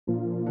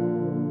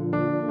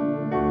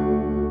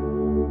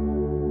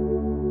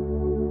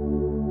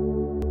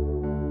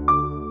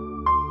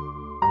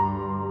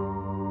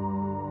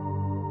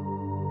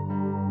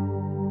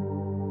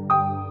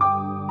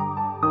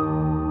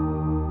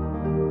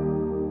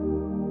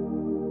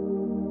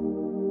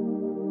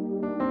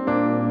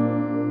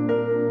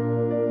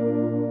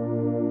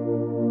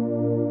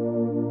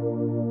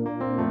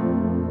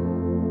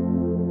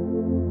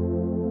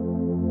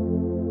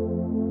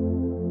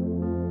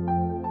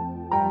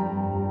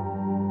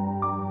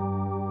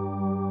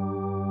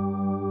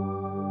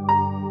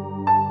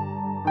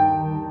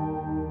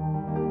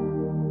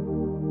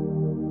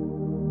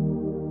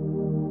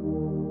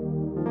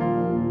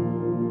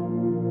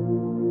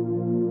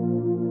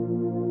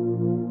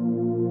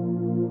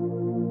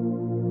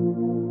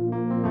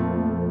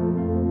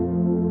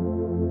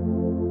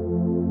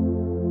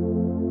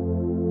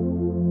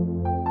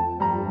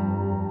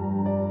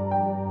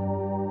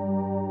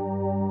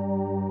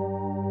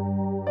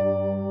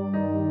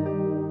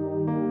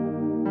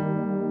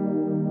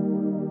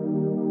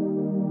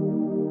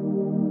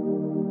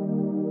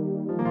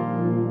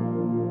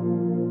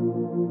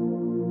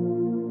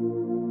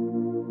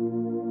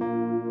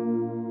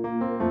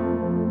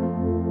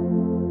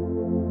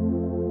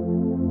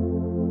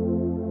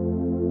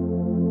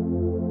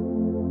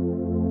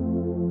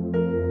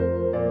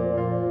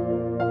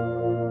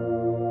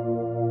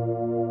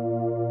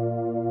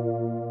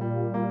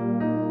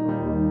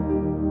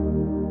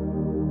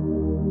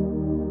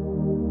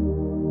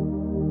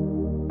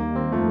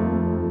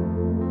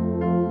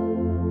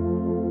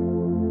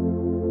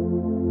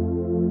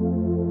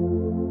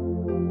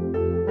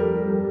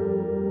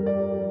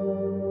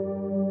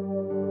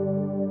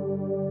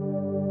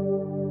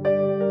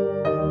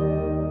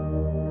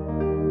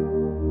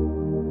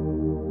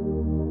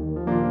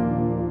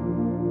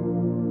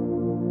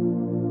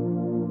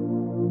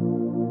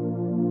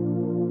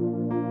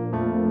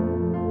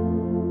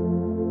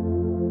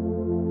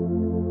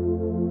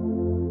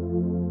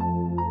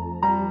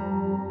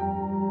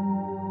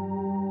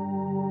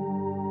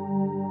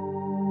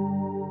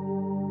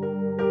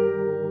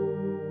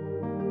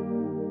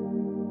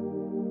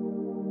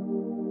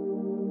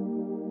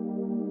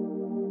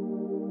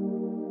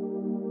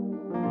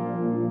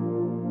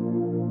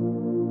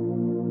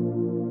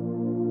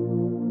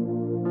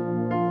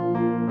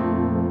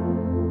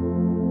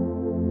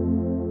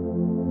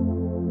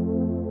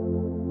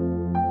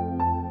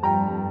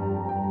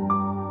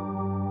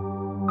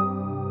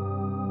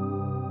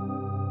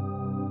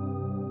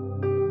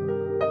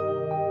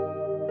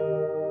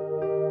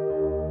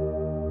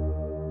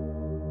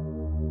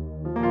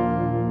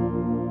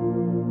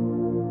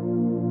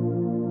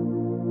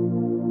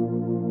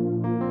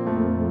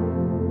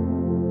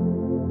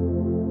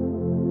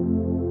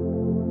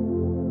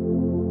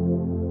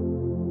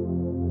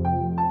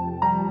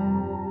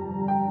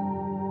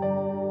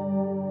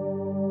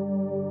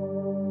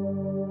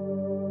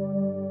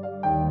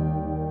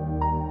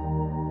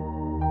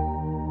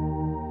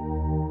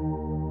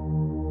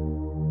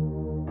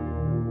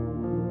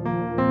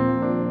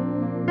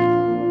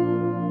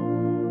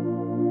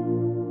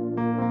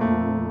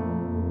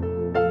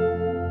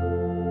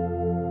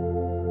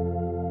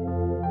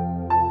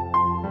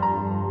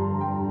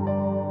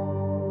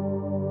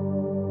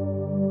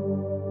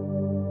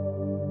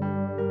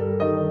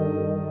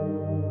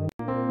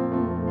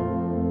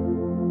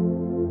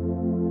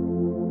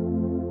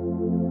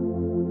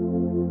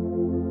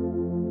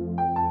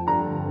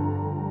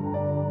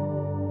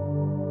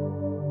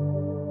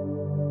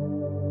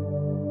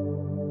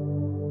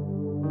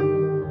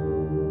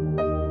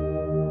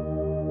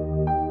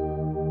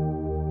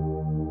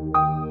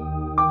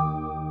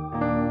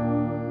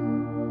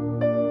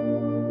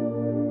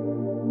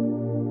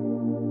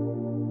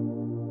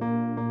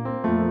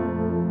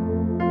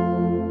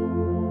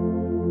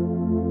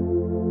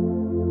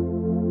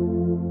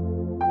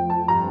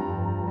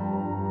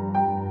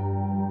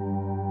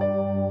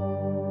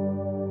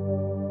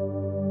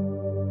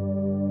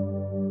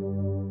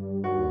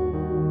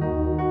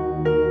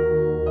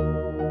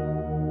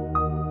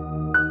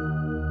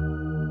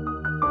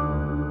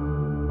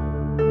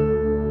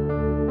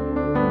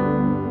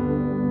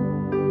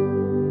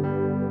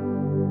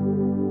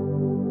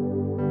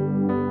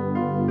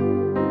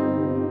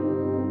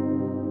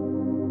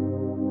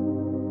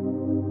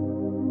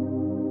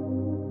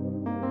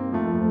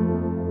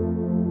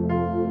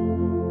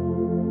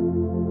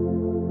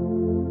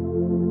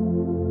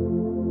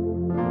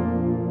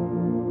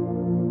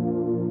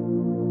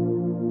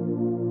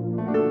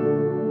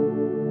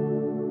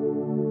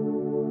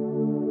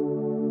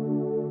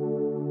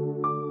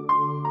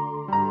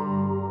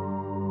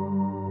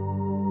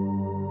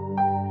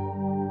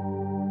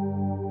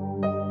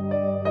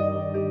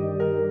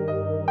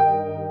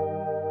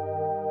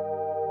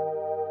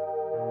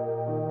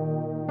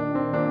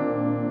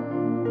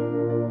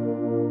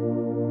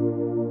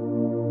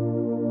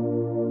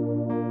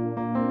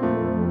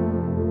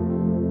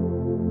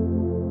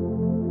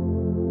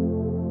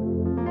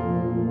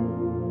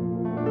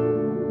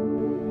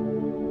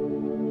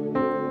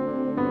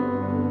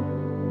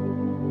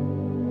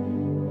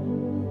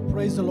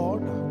Praise the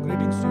Lord.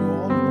 Greetings to you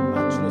all in the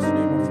matchless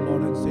name of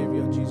Lord and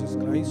Savior Jesus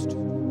Christ.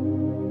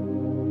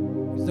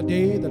 It's the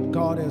day that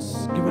God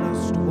has given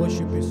us to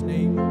worship His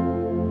name.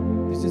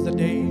 This is the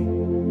day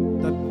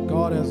that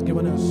God has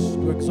given us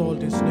to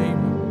exalt His name.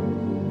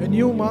 A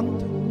new month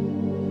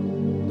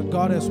that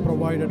God has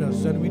provided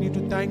us, and we need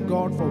to thank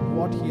God for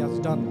what He has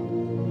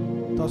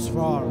done thus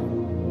far.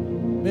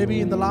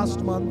 Maybe in the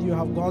last month you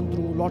have gone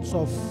through lots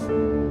of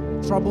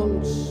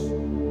troubles,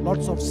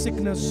 lots of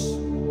sickness,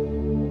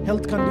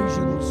 health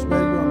conditions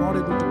where you are not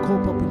able to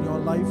cope up in your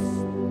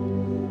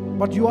life.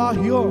 But you are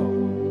here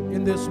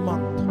in this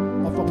month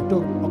of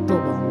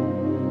October.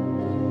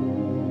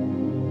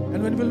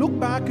 And when we look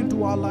back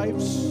into our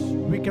lives,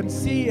 we can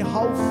see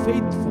how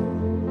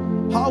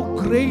faithful, how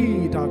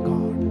great our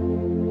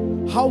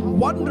God, how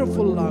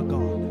wonderful our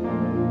God.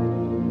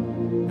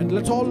 And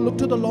let's all look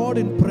to the Lord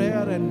in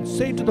prayer and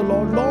say to the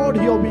Lord, Lord,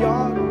 here we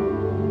are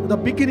at the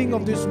beginning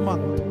of this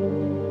month.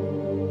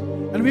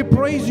 And we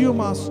praise you,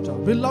 Master.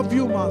 We love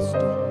you,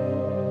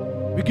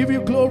 Master. We give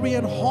you glory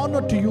and honor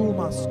to you,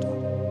 Master.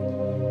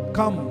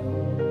 Come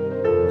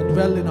and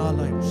dwell in our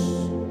lives.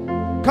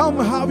 Come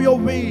have your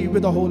way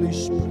with the Holy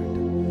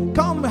Spirit.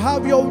 Come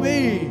have your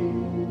way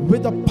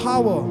with the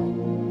power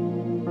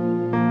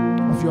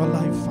of your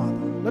life, Father.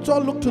 Let's all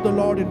look to the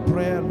Lord in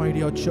prayer, my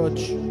dear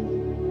church.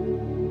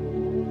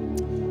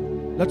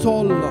 Let's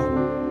all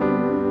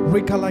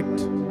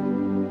recollect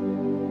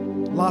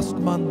last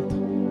month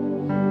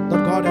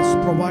that God has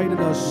provided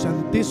us,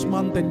 and this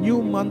month, a new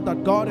month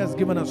that God has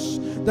given us.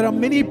 There are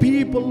many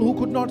people who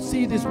could not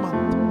see this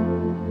month.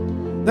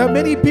 There are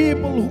many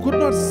people who could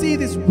not see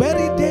this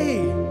very day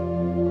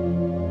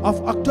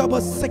of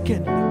October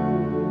 2nd.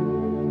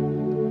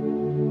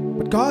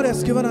 But God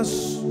has given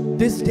us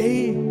this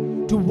day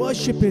to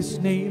worship His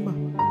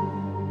name,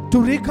 to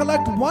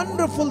recollect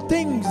wonderful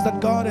things that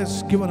God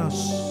has given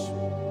us,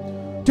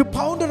 to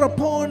ponder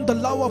upon the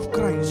love of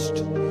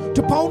Christ,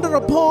 to ponder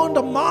upon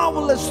the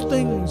marvelous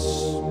things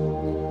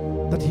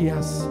that He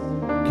has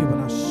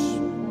given us.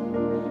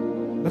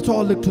 Let's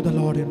all look to the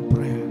Lord in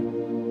prayer.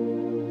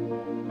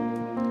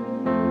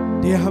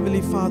 Dear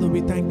Heavenly Father, we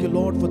thank you,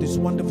 Lord, for this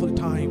wonderful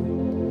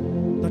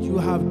time that you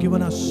have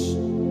given us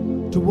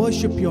to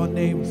worship your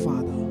name,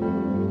 Father.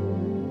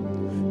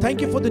 Thank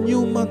you for the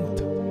new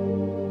month.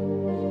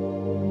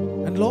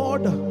 And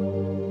Lord,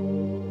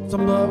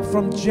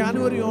 from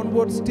January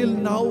onwards till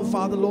now,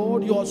 Father,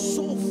 Lord, you are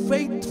so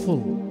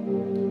faithful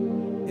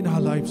in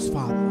our lives,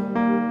 Father.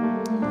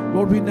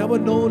 Lord, we never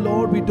know,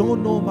 Lord, we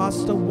don't know,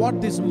 Master,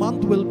 what this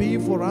month will be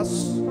for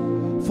us,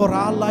 for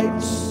our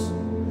lives.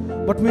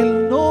 But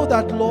we'll know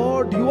that,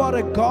 Lord, you are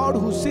a God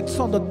who sits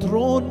on the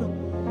throne,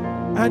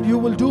 and you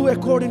will do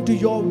according to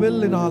your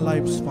will in our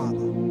lives,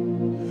 Father.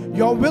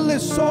 Your will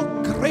is so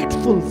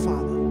grateful,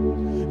 Father.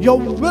 Your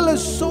will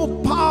is so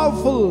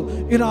powerful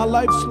in our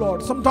lives,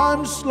 Lord.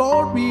 Sometimes,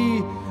 Lord,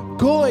 we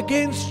go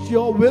against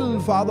your will,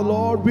 Father,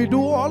 Lord. We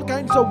do all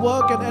kinds of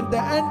work, and at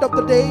the end of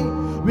the day,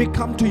 we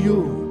come to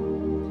you.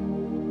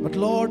 But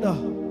Lord,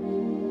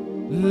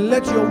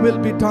 let your will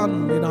be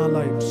done in our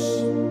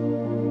lives.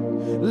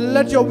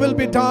 Let your will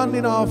be done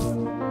in our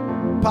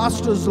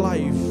pastor's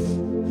life.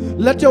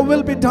 Let your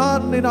will be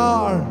done in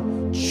our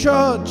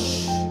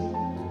church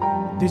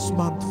this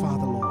month,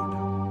 Father, Lord.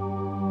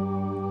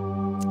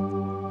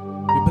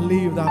 We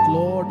believe that,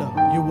 Lord,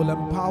 you will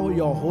empower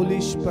your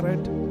Holy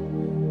Spirit.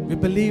 We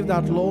believe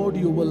that, Lord,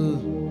 you will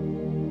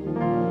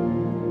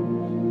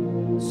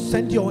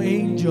send your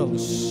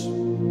angels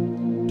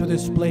to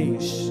this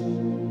place,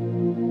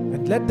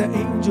 and let the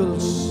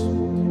angels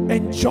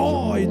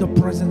enjoy the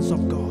presence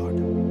of God.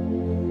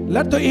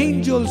 Let the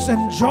angels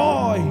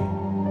enjoy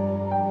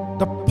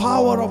the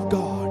power of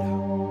God.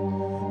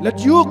 Let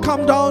you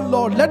come down,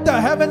 Lord. Let the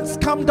heavens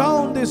come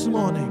down this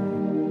morning.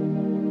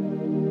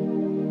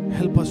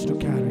 Help us to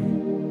carry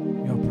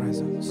your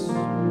presence.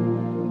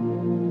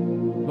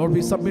 Lord,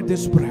 we submit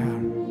this prayer.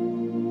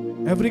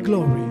 Every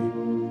glory,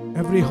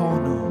 every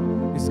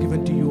honor is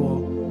given to you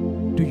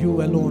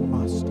alone,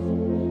 Master.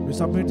 We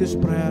submit this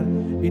prayer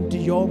into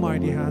your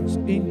mighty hands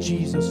in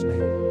Jesus'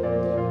 name.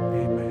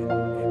 Amen.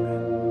 Amen.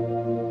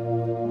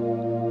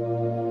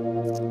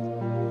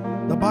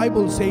 The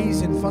Bible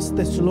says in 1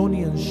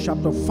 Thessalonians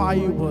chapter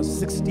 5 verse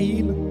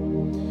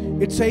 16,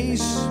 it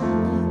says,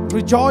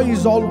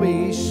 rejoice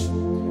always,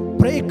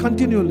 pray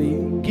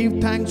continually, give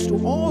thanks to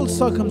all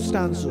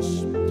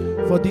circumstances,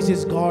 for this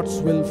is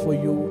God's will for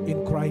you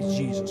in Christ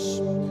Jesus.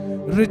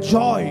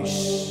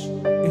 Rejoice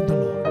in the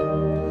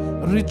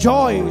Lord.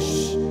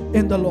 Rejoice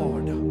in the Lord.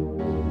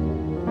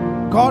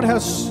 God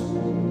has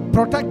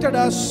protected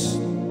us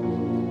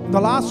in the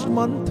last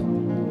month.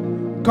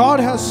 God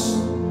has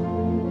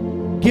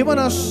given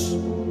us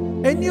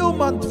a new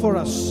month for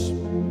us,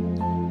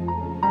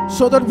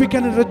 so that we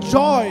can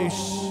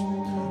rejoice.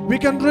 We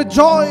can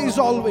rejoice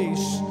always.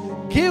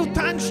 Give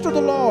thanks to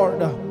the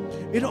Lord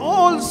in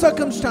all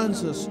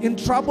circumstances, in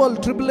trouble,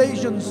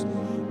 tribulations,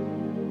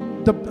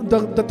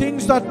 the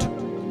things that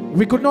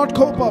we could not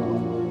cope up.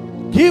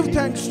 Give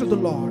thanks to the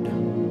Lord.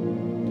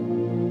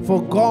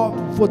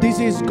 For this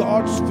is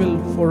God's will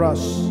for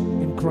us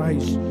in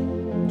Christ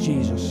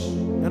Jesus.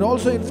 And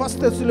also in 1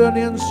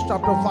 Thessalonians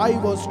chapter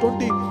 5 verse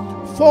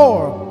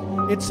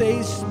 24, it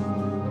says,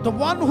 the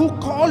one who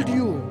called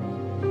you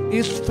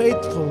is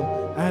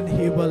faithful and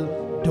he will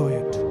do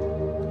it.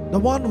 The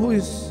one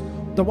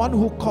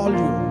who called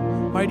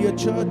you, my dear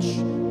church,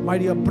 my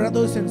dear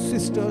brothers and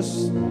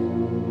sisters,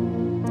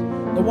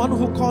 the one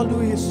who called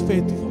you is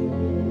faithful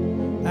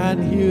and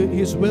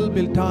his will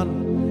be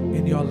done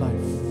in your life.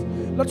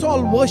 Let's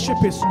all worship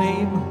his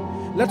name.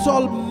 Let's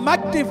all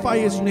magnify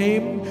his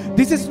name.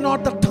 This is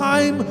not the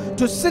time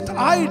to sit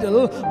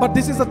idle, but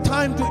this is a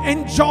time to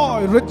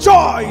enjoy,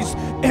 rejoice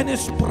in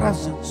his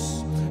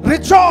presence.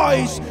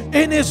 Rejoice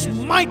in his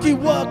mighty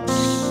works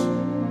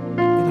in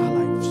our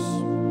lives.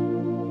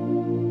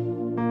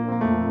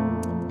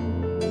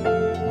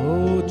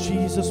 Oh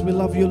Jesus, we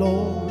love you,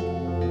 Lord.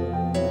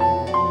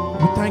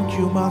 We thank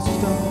you,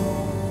 Master.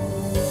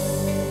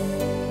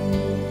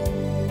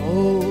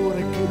 Oh,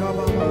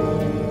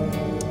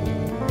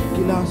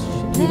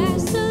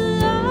 bless the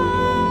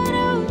Lord,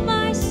 oh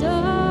my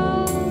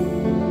soul,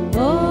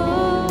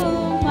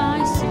 oh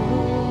my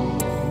soul,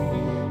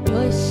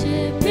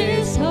 worship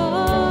his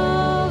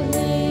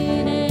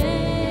holy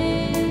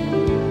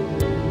name,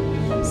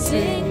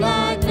 sing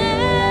like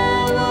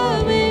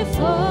never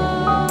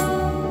before,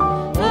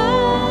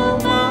 oh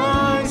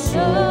my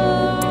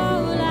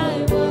soul,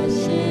 I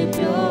worship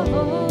your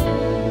holy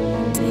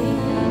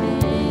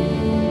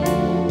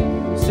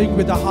name. Sing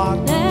with the heart.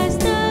 Bless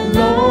the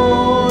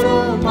Lord,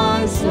 oh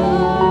my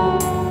soul,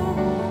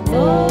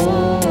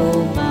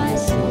 oh my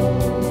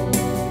soul,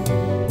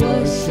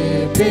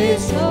 worship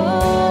his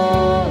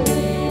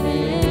holy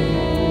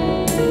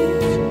name,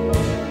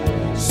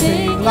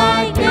 sing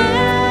like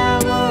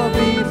never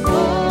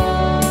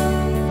before,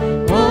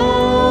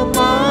 oh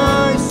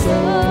my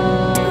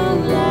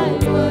soul, I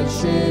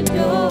worship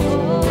your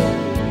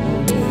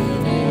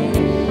holy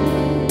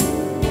name.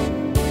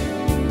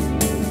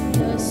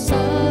 The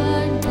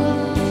sun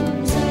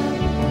comes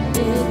up,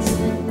 it's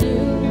a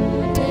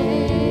new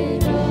day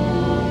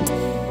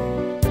dawning.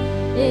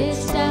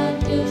 It's time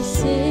to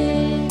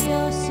sing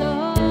your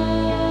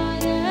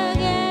song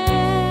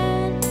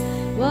again.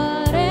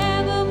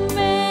 Whatever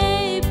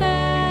may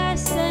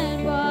pass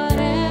and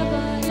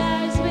whatever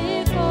lies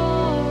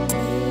before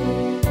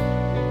me,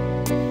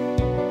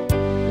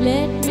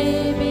 let me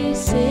be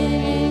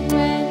singing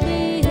when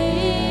the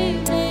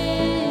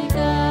evening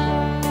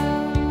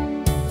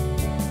comes.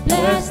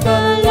 Bless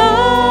the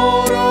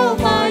Lord, oh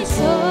my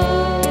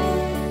soul,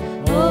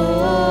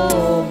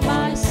 oh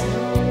my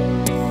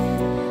soul,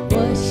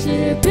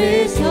 worship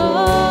his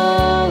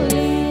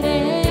holy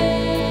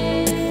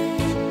name,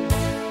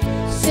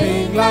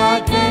 sing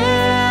like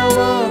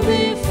never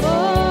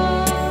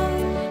before,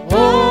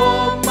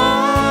 oh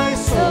my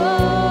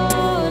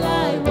soul,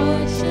 I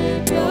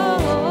worship your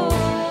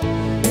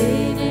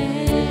holy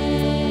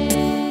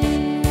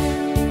name.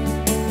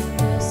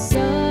 The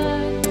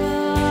sun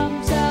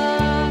comes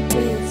up,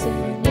 it's a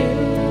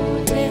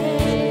new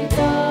day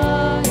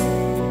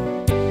dawning.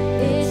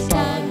 It's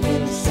time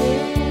to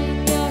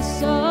sing your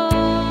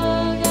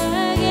song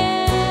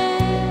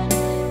again.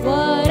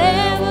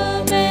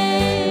 Whatever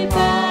may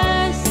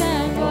pass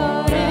and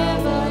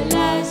whatever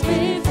lies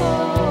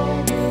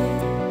before me,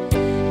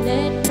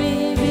 let me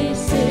be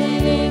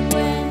singing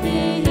when the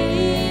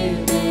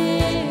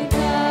evening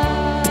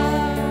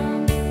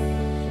comes.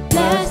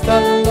 Bless the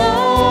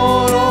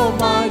Lord, oh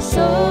my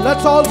soul.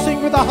 Let's all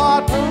sing with the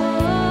heart.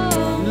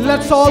 Oh,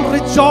 Let's all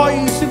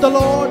rejoice in the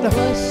Lord.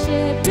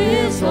 worship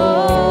his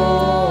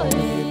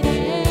holy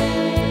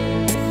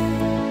name,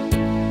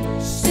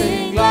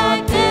 sing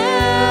like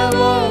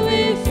never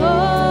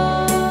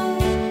before,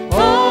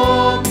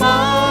 oh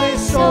my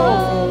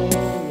soul,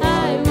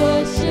 I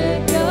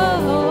worship your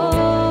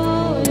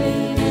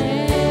holy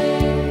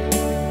name.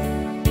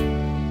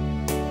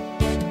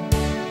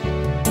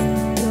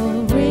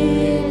 You're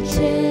rich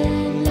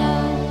in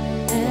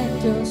love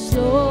and you're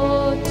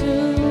slow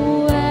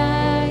to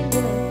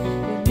anger.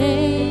 Your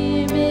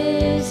name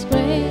is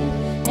great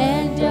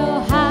and your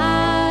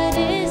heart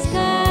is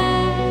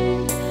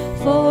kind.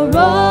 For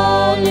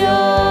all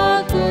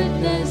your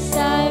goodness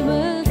I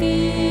will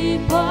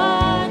keep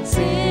on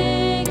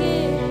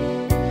singing.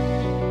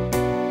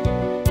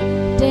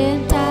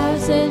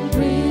 10,000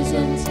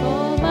 reasons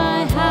for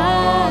my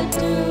heart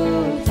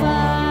to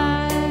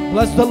find.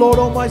 Bless the Lord,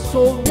 oh my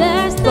soul.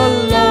 Bless the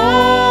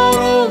Lord,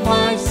 oh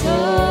my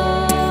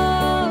soul,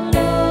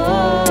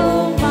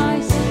 oh my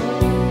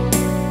soul,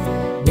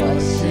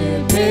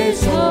 worship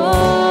his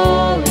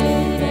holy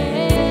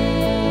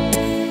name,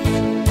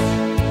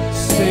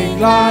 sing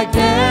like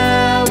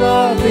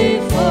never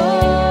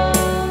before,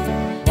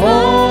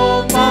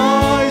 oh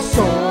my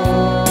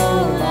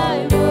soul,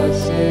 I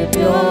worship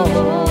your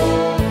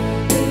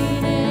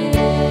holy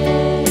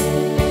name.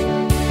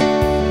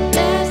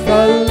 Bless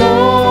the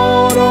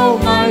Lord, oh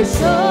my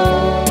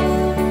soul,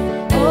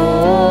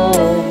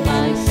 oh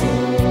my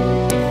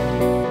soul,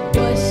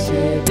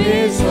 worship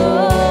his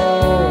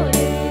holy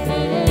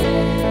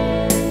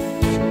name,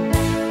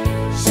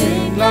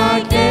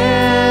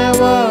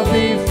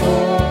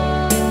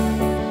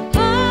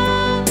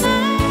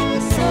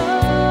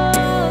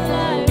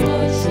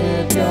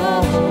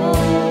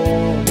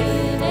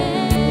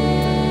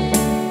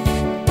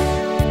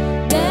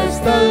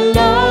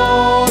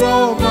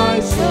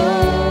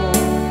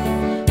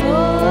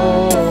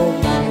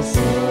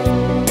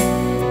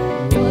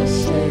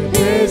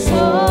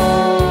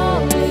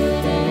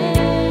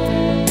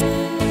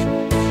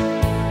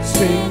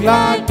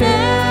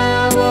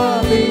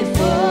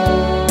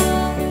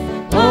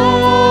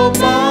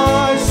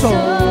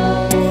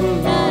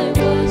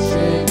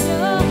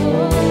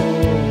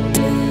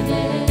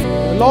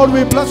 Lord,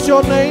 we bless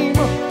your name.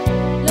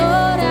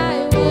 Lord,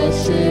 I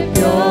worship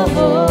your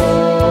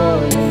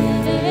holy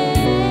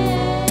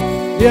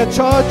name. Dear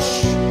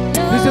church,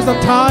 this is a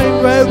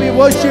time where we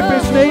worship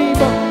his name.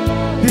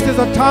 This is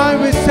a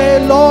time we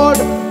say, Lord,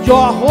 you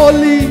are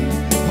holy,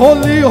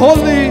 holy,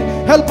 holy.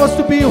 Help us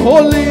to be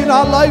holy in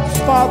our lives,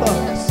 Father.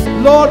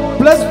 Lord,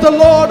 bless the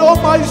Lord, oh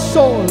my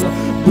soul.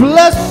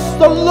 Bless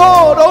the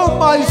Lord, oh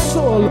my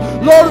soul.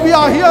 Lord, we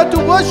are here to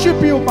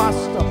worship you,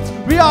 Master.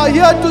 We are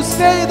here to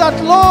say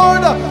that,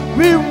 Lord,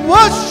 we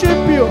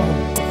worship you.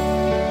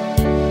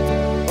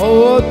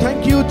 Oh,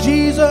 thank you,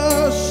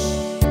 Jesus.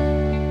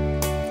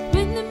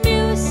 When the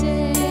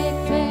music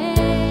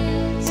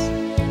fades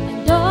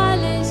and all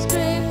is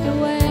stripped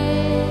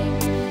away,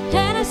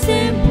 and I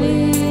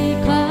simply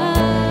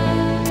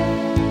come,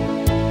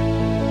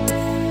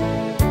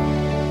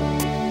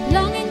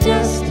 longing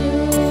just to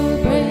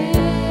bring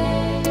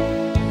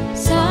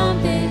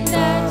something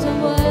that's a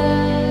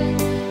word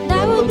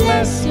that will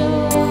bless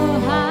your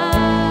heart.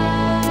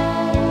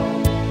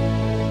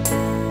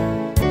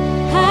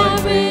 I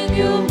bring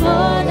you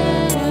more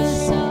than a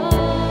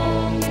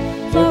song,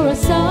 for a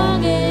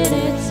song in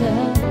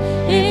itself,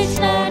 it's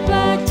not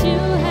what you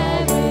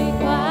have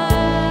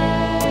required.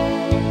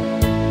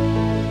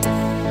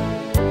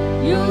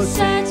 You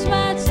search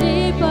much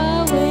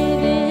deeper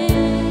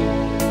within,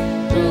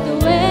 through the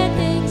way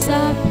things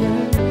are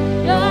pure.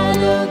 You're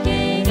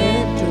looking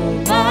into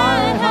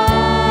my heart.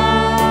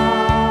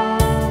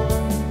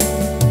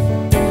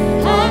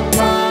 I'm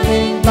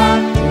coming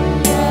back to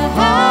the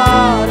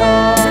heart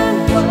of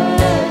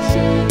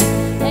worship,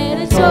 and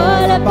it's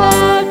all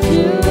about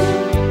you,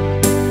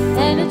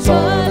 and it's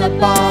all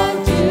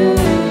about you,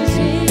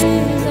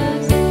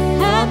 Jesus.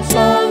 I'm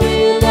so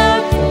in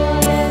love for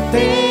the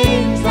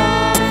things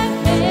I've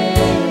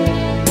made,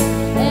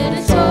 and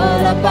it's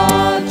all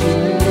about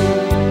you,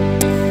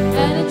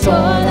 and it's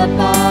all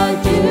about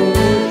you,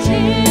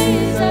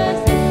 Jesus.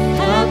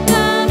 I'm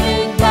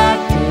coming back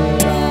to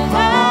the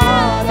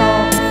heart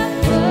of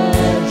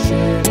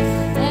worship,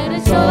 and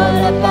it's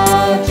all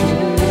about you,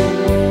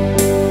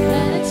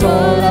 and it's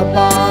all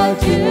about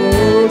you,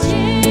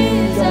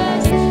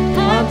 Jesus.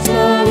 I'm so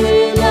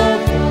in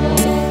love for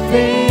the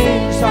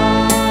things I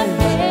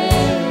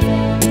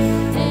made,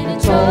 and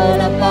it's all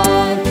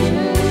about you,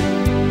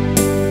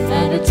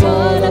 and it's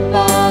all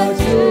about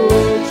you,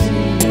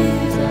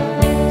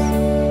 Jesus.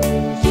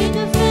 King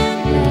of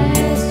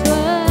endless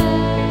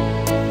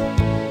worth,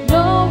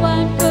 no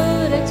one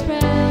could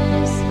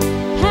express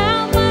how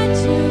much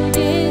you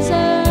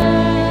deserve.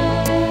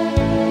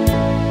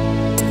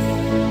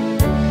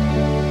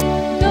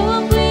 No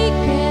one weak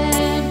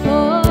and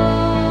poor,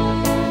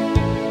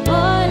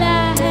 all I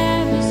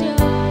have is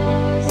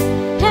yours,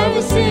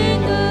 every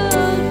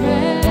single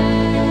breath.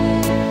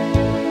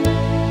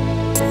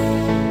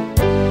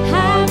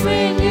 I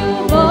bring you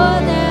more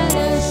than a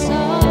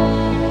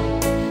song,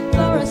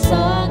 for a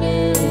song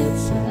in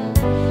itself,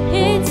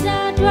 it's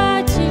not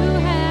what you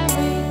have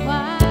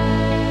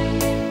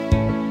required.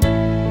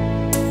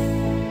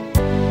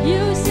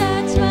 You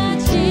search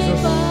much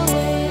deeper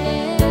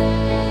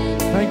within,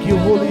 Thank you,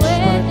 through Holy the way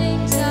Spirit.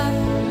 things are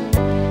pure.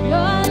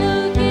 You're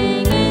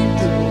looking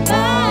into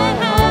my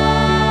heart.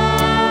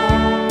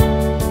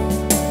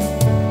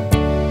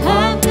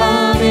 I'm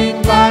coming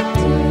back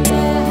to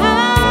the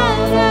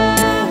heart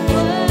of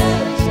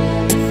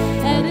worship,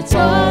 and it's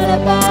all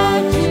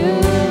about you,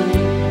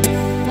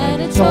 and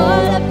it's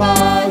all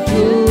about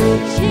you,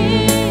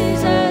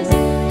 Jesus.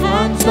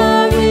 I'm so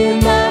in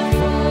love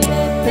for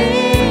the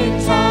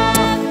things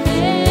I've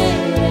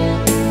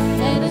made,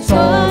 and it's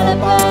all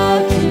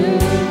about you,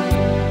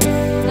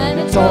 and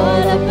it's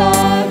all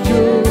about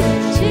you,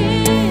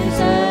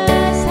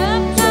 Jesus.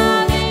 I'm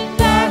coming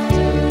back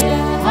to the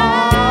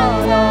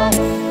heart of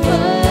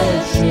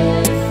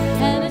worship,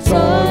 and it's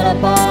all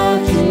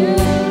about you,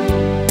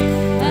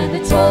 and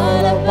it's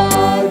all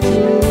about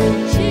you,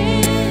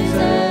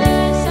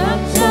 Jesus.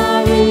 I'm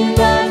sorry,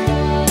 Lord,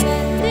 for the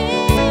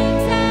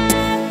things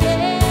I've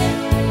made,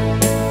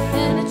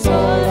 and it's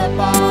all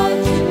about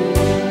you,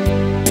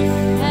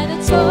 and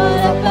it's all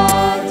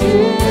about you,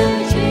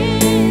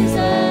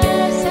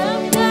 Jesus.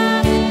 I'm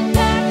coming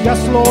back.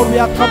 Yes, Lord, we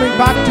are coming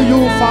back to you,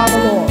 Father,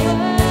 Lord.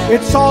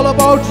 It's all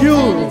about you.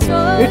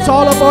 It's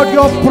all about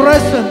your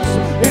presence.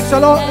 It's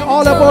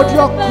all about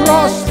your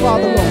cross,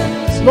 Father,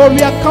 Lord. Lord,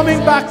 we are coming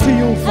back to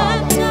you,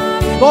 Father.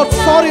 Lord,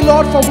 sorry,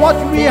 Lord, for what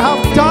we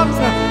have done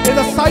in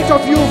the sight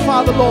of you,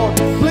 Father, Lord.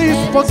 Please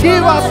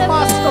forgive us,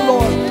 Master,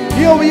 Lord.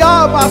 Here we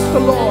are, Master,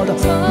 Lord.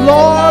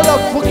 Lord,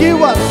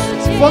 forgive us.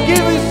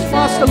 Forgive us,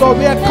 Master, Lord.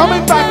 We are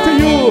coming back to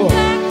you.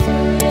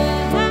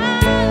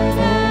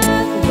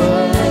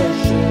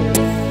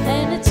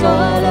 And it's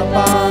all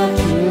about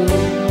you,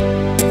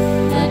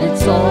 and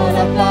it's all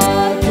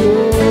about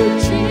you,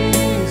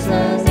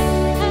 Jesus.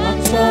 I'm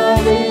so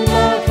in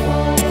love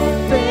for the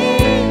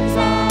things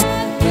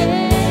I've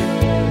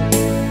made,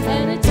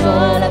 and it's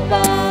all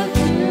about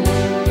you,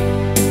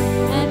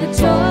 and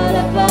it's all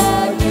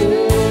about you,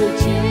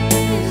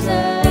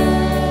 Jesus.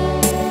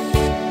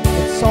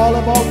 It's all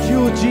about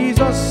you,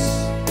 Jesus.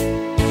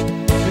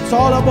 It's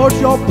all about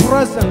your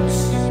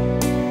presence.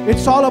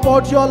 It's all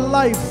about your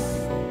life.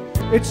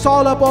 It's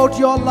all about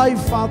your life,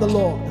 Father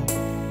Lord.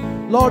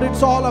 Lord,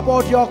 it's all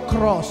about your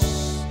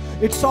cross.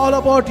 It's all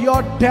about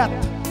your death.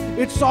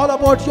 It's all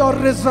about your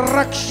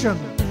resurrection.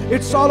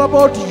 It's all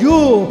about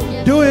you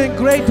doing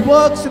great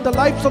works in the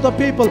lives of the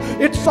people.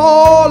 It's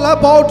all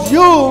about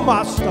you,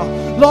 Master.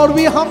 Lord,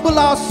 we humble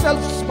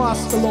ourselves,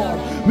 Master,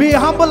 Lord. We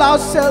humble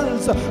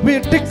ourselves. We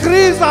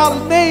decrease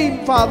our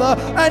name, Father,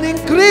 and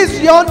increase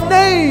your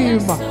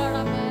name.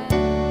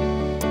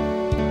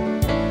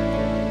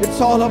 It's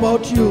all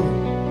about you.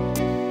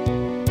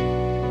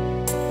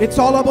 It's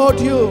all about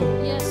you.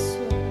 Yes,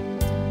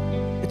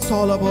 Lord. It's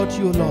all about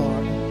you,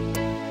 Lord.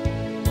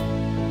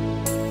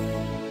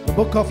 The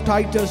book of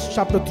Titus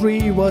chapter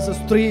 3 verses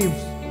 3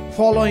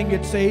 following,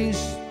 it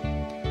says,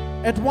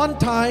 at one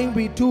time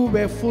we too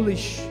were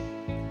foolish,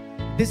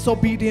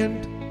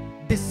 disobedient,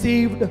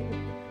 deceived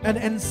and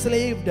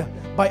enslaved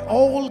by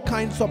all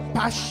kinds of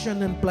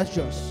passion and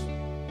pleasures.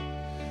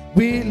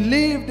 We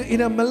lived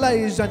in a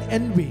malaise and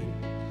envy,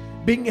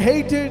 being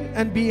hated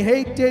and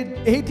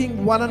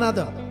hating one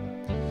another.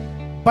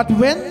 But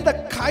when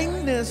the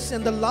kindness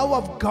and the love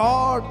of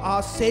God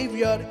our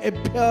Savior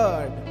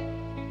appeared,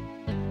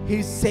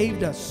 He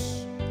saved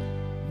us,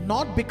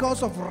 not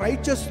because of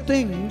righteous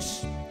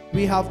things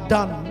we have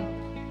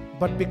done,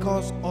 but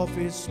because of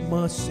His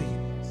mercy.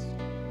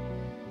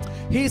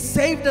 He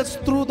saved us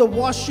through the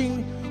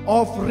washing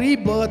of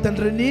rebirth and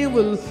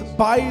renewal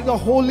by the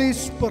Holy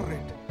Spirit,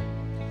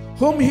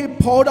 whom He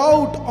poured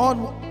out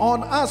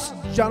on us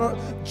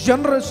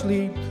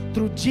generously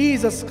through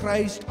Jesus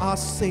Christ our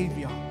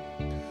Savior,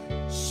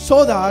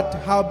 so that,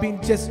 have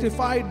been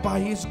justified by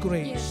His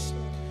grace,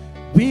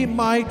 we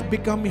might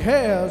become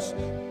heirs,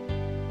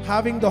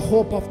 having the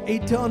hope of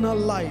eternal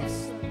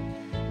life.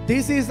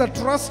 This is a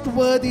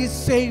trustworthy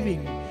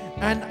saving,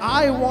 and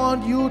I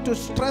want you to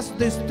stress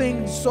these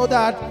things so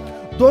that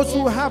those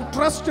who have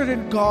trusted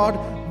in God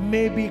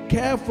may be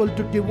careful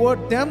to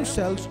devote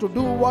themselves to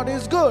do what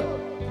is good.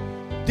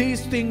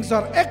 These things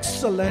are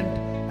excellent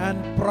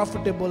and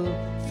profitable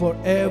for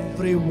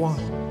everyone.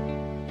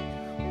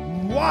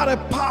 What a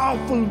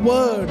powerful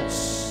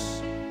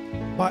words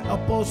by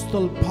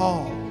Apostle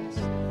Paul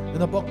in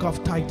the book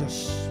of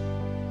Titus.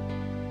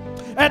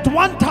 At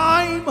one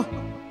time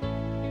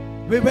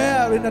we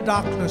were in a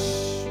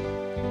darkness.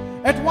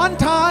 At one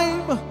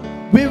time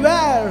we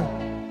were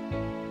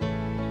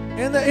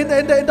in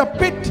the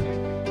pit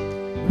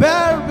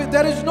where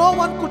there is no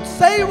one could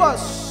save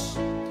us.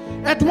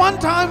 At one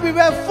time we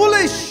were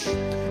foolish.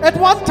 At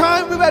one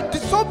time we were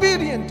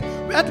disobedient.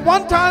 At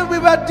one time we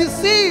were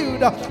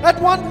deceived. At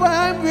one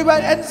time we were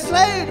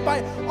enslaved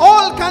by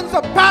all kinds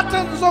of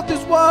patterns of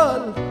this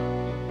world.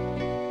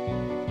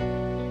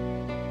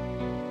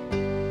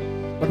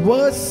 But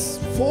verse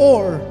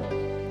 4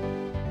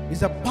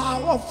 is a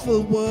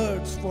powerful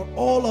words for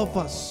all of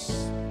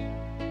us.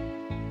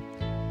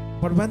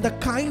 But when the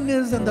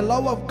kindness and the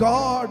love of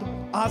God,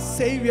 our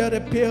Savior,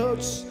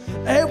 appears,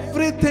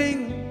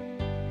 everything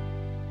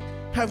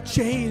have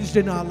changed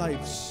in our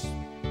lives.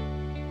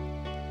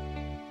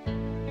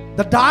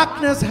 The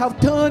darkness have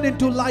turned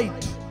into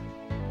light.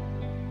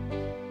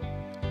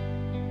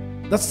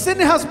 The sin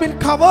has been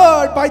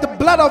covered by the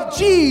blood of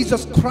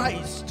Jesus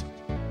Christ.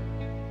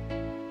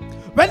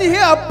 When He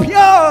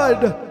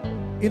appeared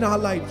in our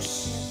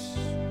lives,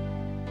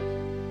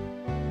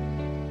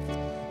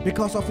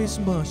 because of His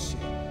mercy,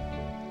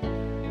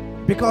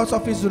 because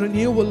of His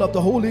renewal of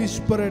the Holy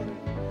Spirit,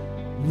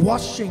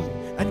 washing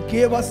and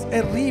gave us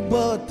a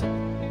rebirth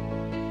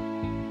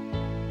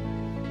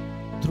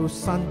through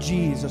Son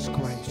Jesus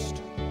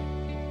Christ.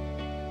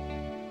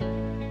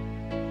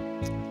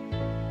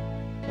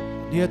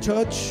 Dear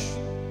church,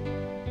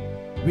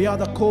 we are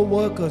the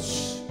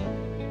co-workers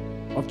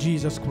of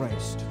Jesus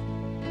Christ.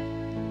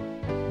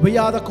 We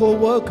are the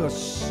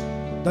co-workers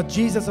that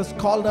Jesus has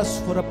called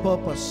us for a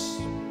purpose.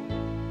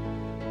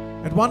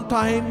 At one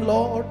time,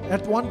 Lord,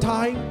 at one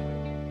time,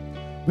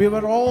 we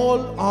were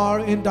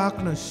all in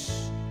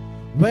darkness,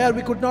 where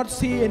we could not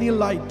see any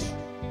light.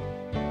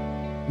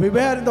 We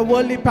were in the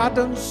worldly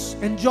patterns,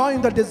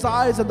 enjoying the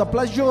desires and the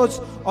pleasures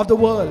of the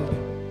world.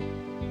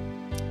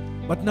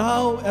 But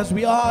now, as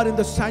we are in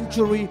the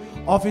sanctuary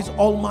of His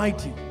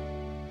Almighty,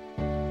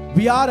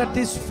 we are at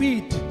His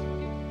feet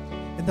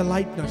in the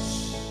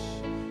lightness.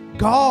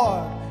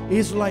 God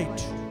is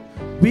light.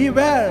 We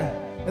were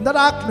in the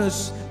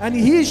darkness, and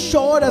He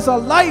showed us a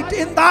light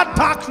in that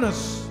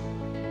darkness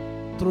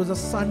through the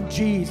Son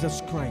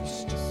Jesus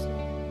Christ.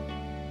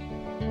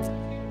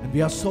 And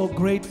we are so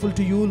grateful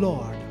to you,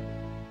 Lord.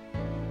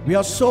 We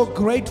are so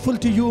grateful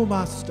to you,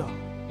 Master.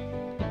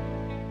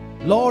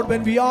 Lord,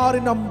 when we are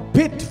in a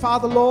pit,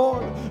 Father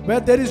Lord,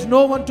 where there is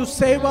no one to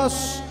save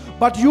us,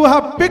 but you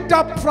have picked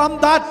up from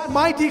that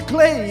mighty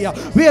clay,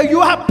 where you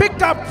have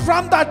picked up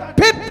from that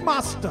pit,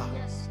 Master,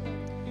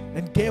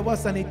 and gave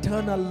us an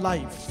eternal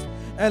life.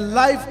 A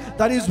life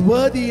that is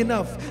worthy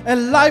enough, a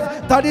life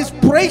that is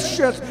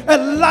precious, a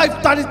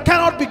life that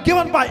cannot be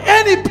given by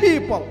any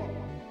people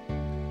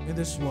in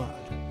this world.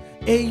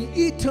 An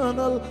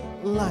eternal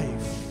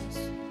life.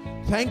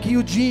 Thank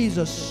you,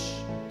 Jesus.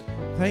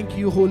 Thank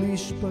you, Holy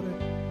Spirit.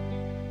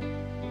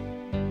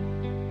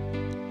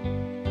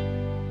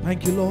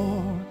 Thank you,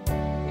 Lord.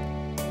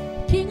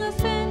 King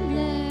of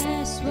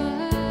endless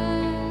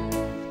world,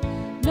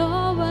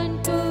 no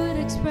one could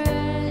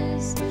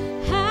express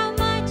how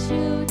much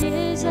you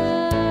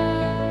deserve.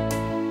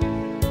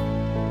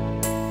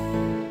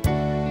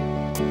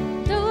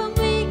 Though I'm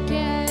weak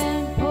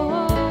and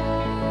poor,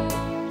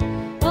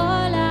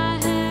 all I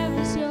have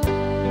is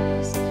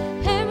yours,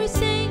 every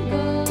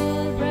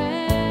single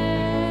breath.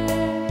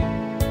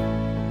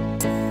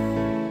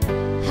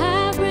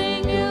 I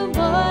bring you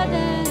more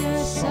than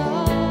a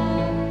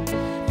song,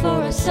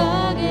 for a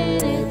song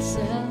in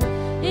itself,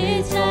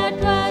 it's not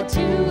what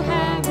you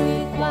have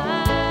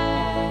required.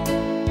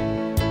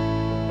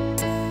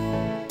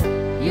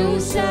 You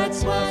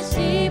search much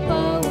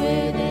deeper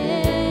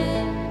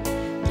within,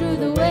 through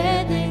the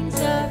way things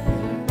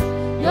appear.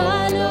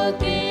 You're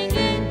looking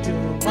into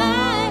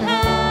my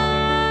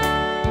heart.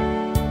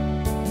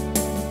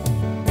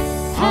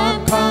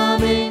 I'm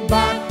coming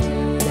back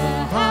to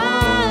the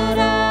heart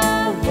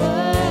of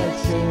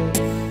worship,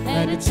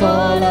 and it's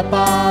all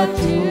about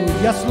you.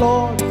 Yes,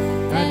 Lord.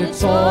 And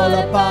it's all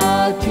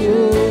about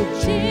you,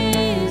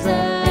 Jesus.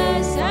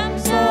 I'm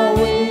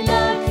so in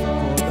love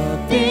for the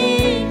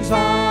things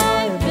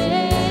I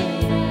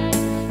made.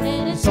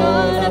 And it's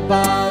all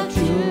about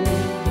you.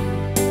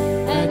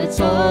 And it's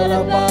all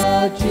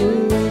about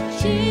you,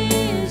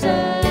 Jesus.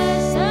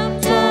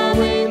 I'm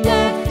so in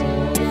love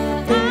for the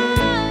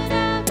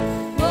heart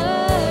of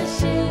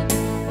worship.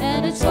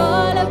 And it's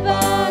all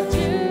about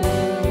you.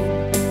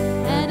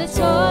 And it's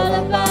all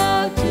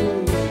about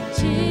you,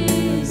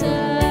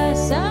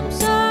 Jesus. I'm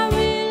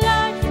sorry,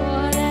 Lord,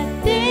 for the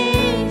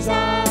things I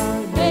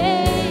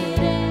made.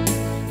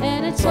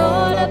 And it's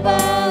all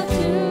about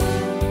you.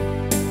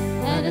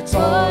 And it's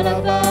all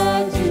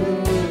about you,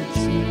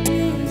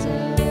 Jesus.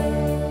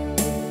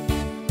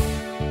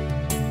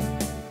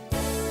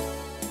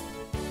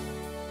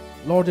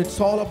 Lord, it's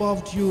all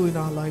about you in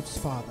our lives,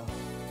 Father.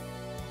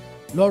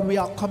 Lord, we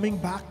are coming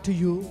back to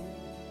you.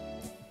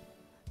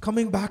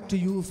 Coming back to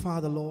you,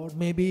 Father, Lord.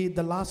 Maybe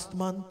the last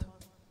month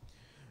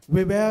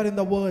we were in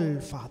the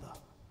world, Father.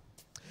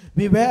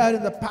 We were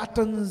in the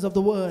patterns of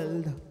the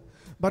world.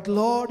 But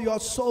Lord, you are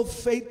so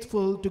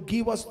faithful to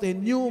give us the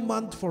new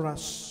month for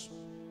us.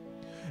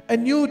 A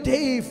new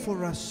day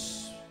for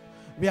us.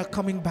 We are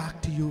coming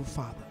back to you,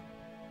 Father.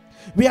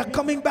 We are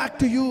coming back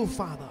to you,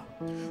 Father,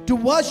 to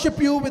worship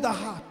you with a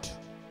heart.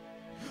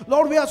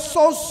 Lord, we are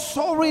so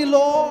sorry,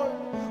 Lord,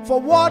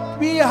 for what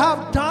we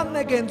have done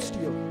against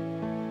you.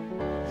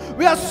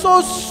 We are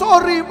so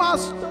sorry,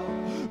 Master.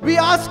 We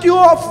ask you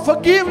of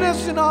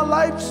forgiveness in our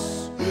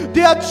lives.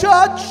 Dear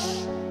church,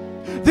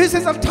 this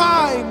is a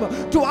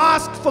time to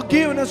ask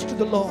forgiveness to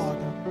the Lord.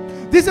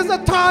 This is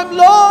a time,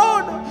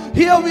 Lord,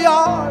 here we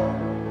are.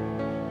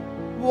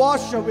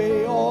 Wash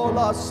away all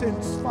our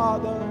sins,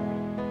 Father.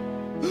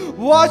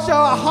 Wash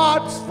our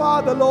hearts,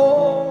 Father,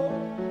 Lord.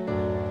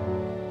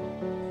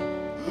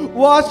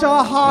 Wash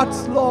our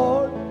hearts,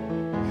 Lord.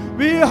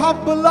 We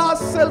humble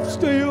ourselves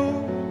to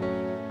you.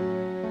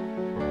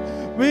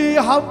 We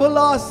humble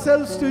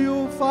ourselves to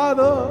you,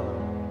 Father.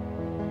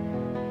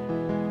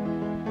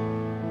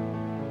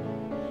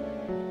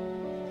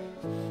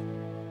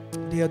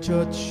 Dear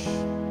church,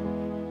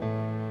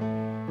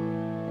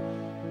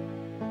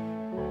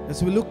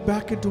 as we look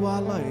back into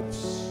our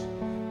lives,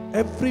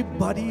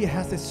 everybody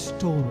has a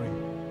story.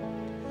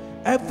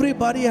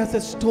 Everybody has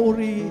a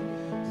story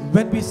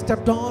when we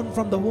stepped on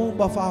from the womb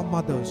of our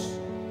mothers.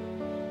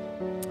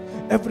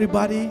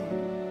 Everybody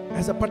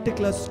has a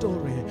particular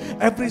story.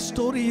 Every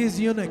story is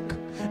unique.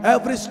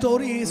 Every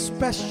story is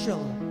special.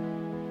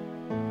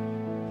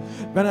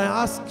 When I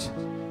asked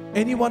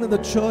anyone in the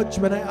church,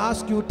 when I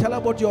ask you, tell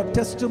about your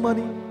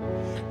testimony,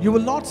 you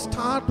will not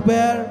start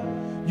where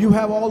you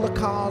have all the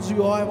cars,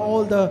 you have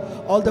all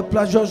the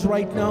pleasures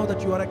right now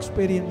that you are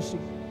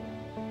experiencing.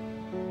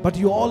 But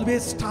you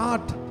always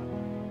start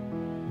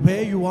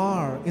where you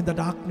are in the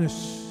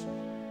darkness.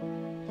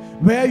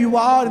 Where you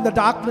are in the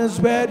darkness,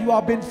 where you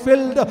have been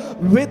filled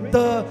with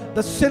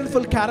the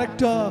sinful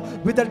character,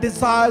 with the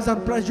desires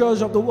and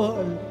pleasures of the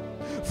world.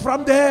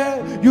 From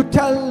there, you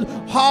tell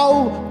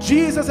how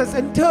Jesus has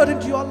entered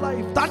into your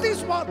life. That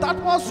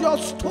was your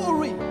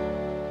story.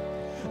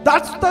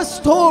 That's the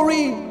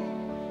story.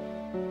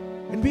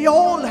 And we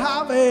all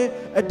have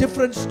a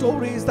different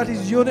stories that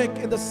is unique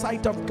in the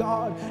sight of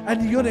God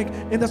and unique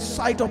in the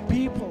sight of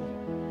people.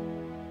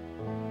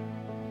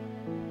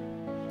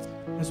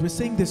 As we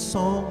sing this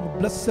song,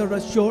 Blessed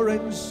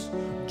Assurance,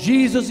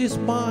 Jesus is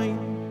mine.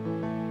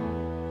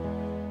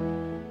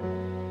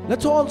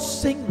 Let's all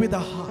sing with a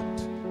heart.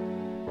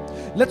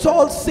 Let's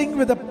all sing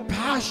with a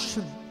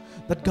passion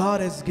that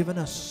God has given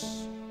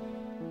us.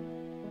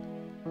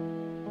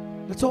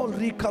 Let's all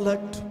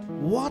recollect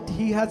what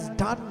He has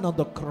done on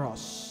the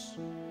cross.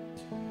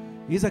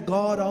 He's a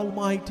God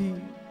Almighty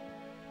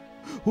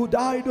who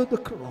died on the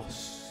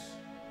cross,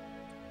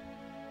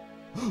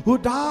 who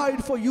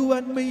died for you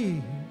and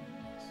me,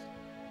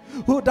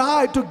 who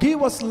died to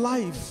give us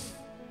life,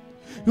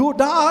 who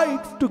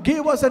died to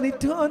give us an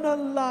eternal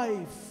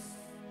life.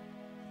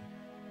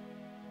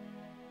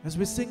 As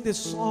we sing this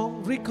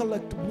song,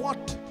 recollect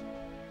what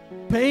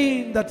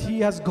pain that He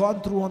has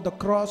gone through on the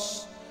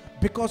cross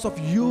because of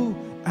you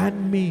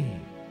and me.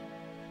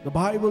 The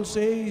Bible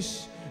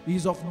says He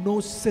is of no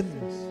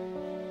sins,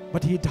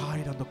 but He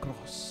died on the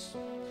cross.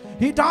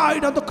 He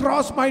died on the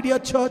cross, my dear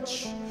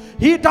church.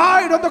 He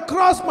died on the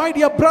cross, my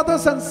dear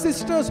brothers and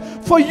sisters,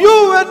 for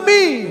you and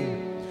me.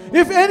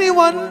 If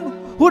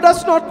anyone who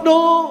does not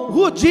know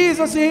who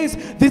Jesus is,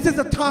 this is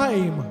the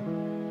time.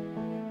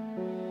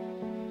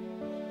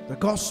 The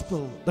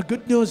gospel, the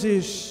good news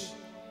is,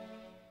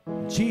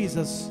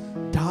 Jesus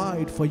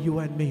died for you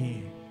and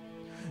me.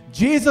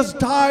 Jesus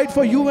died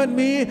for you and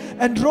me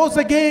and rose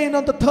again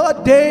on the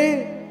third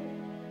day.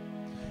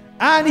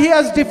 And He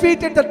has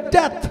defeated the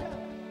death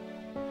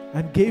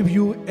and gave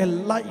you a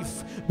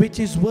life which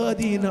is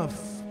worthy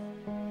enough.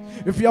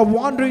 If you are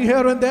wandering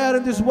here and there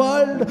in this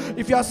world,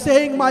 if you are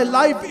saying my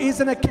life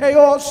is in a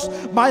chaos,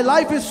 my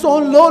life is so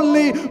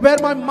lonely, where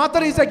my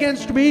mother is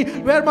against me,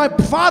 where my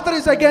father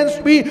is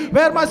against me,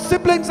 where my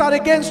siblings are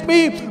against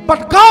me,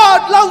 but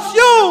God loves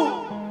you.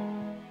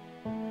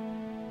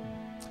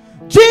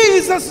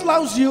 Jesus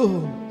loves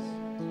you.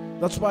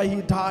 That's why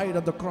He died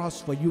on the cross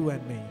for you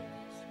and me.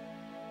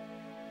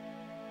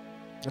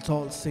 Let's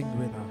all sing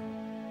with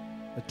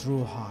a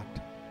true heart.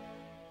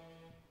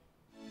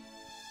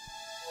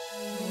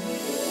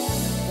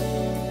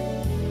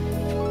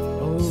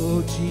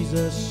 Oh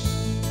Jesus,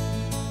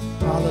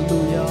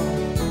 hallelujah.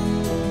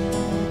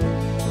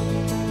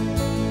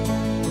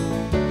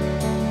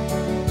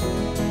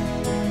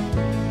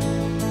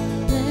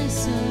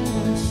 Blessed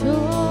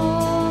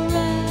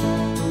assurance,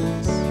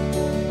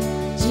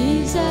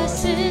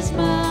 Jesus is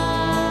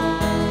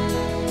mine.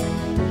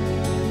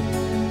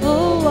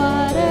 Oh,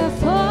 what a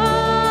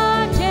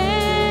foretaste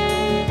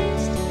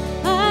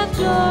of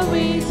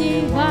glory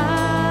divine.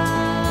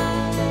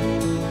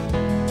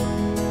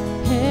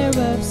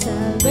 Of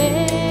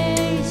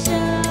salvation,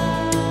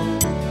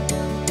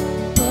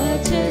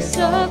 purchase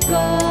of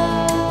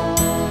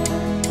God,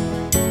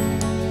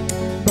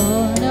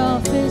 born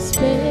of His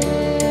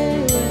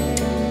Spirit,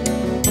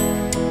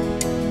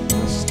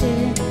 washed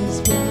in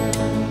His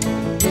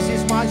blood. This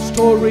is my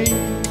story.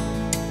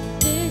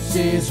 This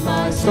is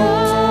my story.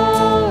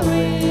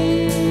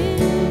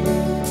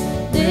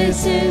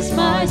 This is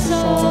my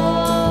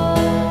song,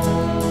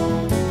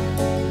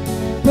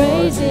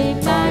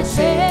 praising my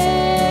Savior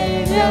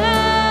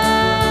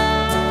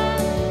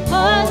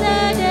all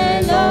the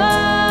day long.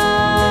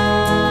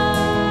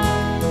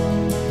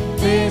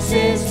 This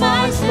is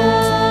my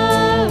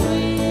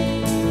story.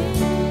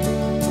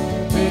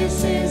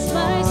 This is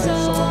my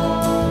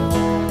song,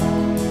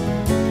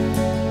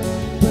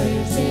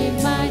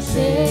 praising my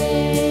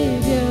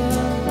Savior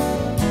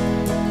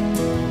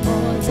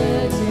all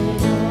the day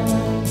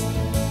long.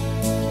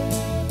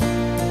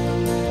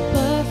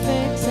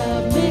 Perfect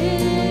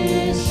submission,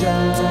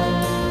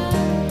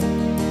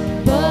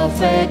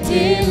 perfect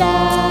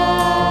delight,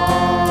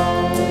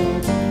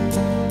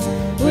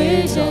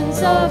 visions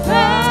of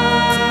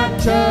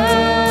rapture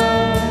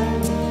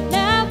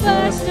now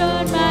burst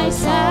on my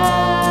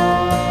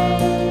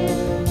sight.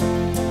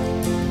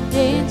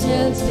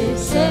 Angels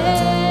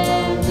descending,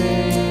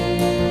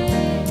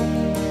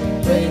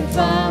 bring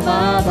from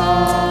above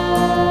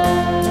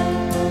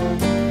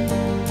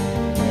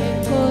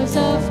echoes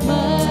of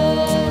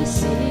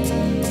mercy,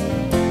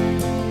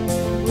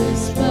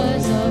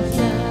 whispers of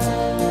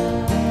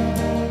love.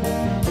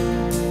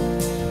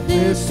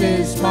 This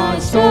is my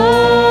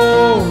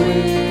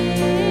story.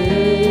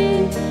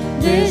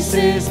 This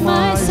is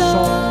my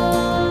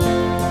song,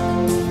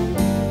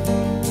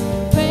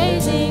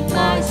 praising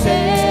my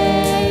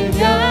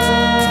Savior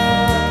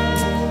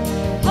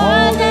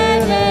all the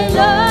day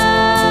long.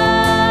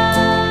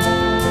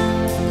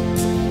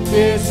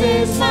 This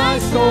is my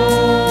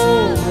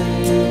story.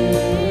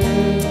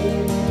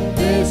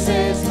 This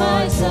is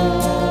my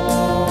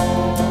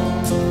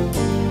song,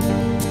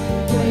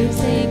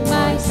 praising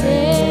my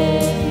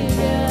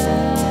Savior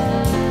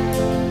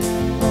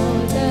all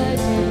the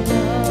day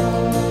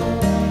long.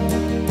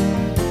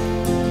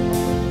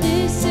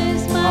 This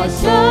is my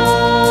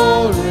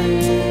story.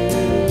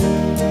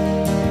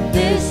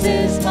 This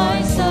is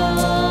my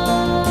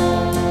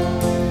song,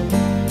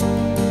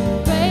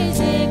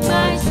 praising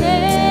my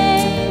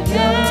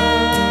Savior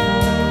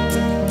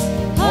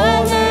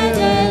all the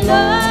day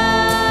long.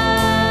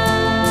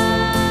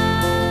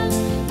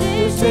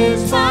 This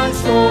is my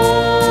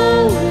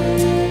story.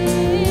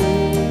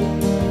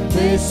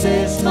 This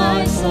is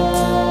my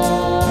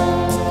song,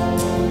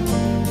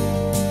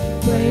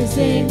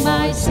 praising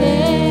my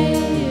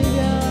Savior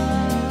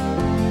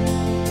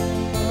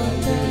all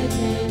the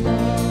day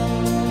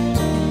long.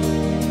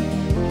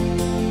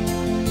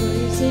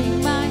 Praising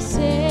my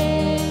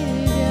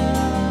Savior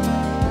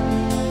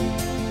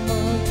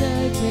all the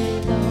day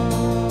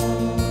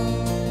long.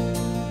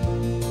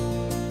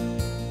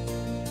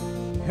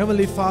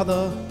 Heavenly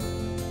Father,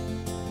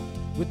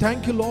 we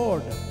thank you,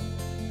 Lord,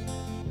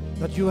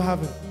 that you have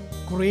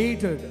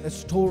created a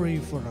story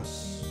for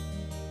us.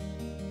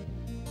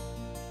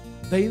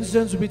 The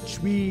instance which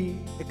we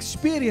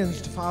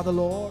experienced, Father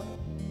Lord,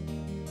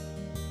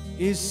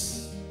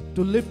 is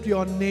to lift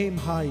your name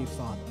high,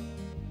 Father.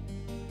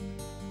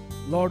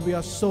 Lord, we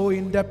are so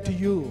in debt to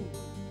you.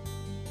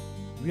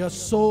 We are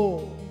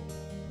so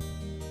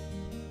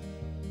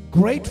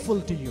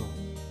grateful to you.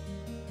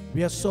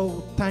 We are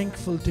so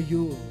thankful to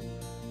you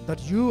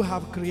that you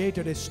have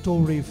created a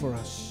story for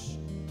us.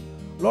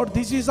 Lord,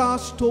 this is our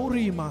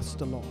story,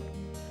 Master Lord.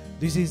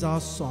 This is our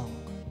song.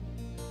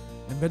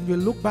 And when we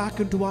look back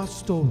into our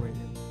story,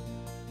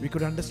 we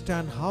could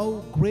understand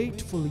how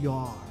grateful you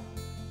are.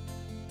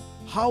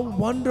 How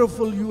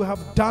wonderful you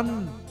have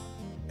done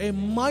a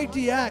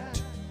mighty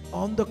act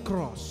on the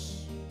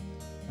cross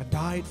and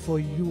died for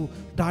you,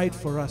 died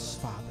for us,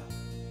 Father.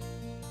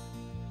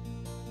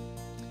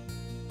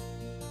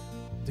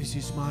 This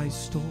is my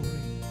story.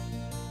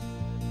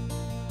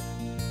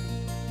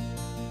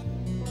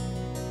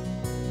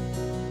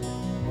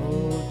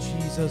 Oh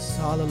Jesus,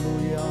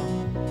 hallelujah.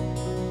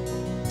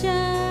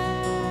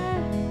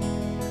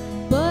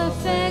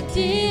 Perfect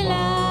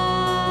delight,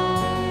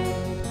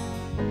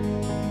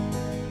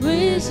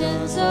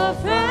 visions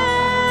of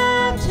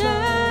rapture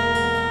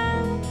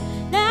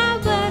now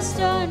burst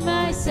on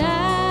my side.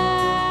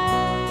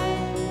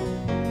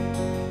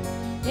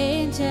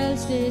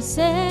 Angels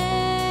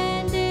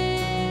descending,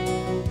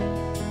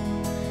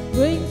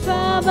 bring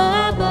from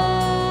above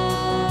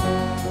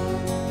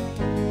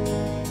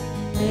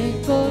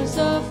echoes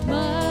of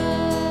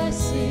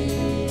mercy,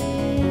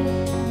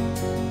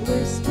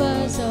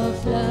 whispers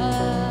of love.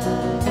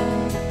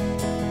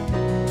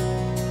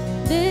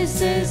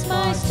 This is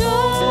my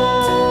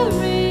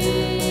story.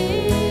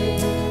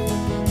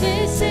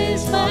 This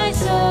is my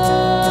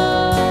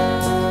song,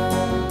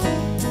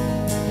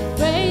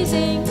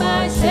 praising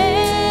my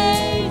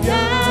Savior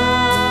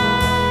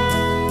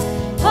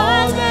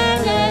all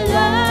day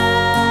long.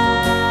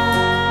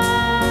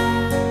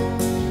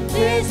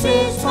 This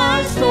is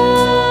my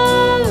story.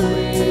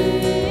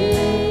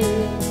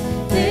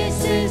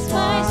 This is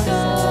my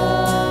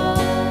song,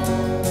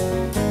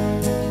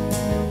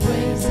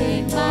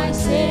 praising my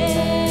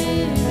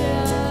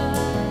Savior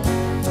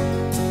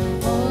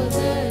all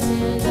day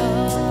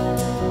long.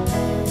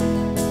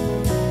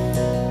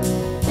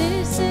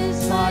 This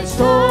is my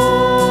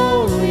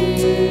story.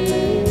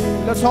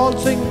 Let's all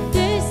sing.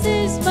 This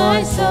is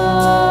my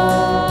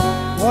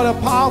song, What a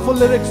powerful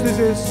lyrics this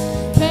is.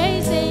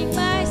 praising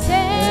my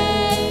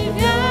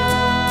Savior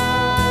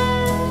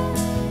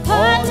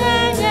all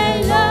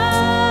day long.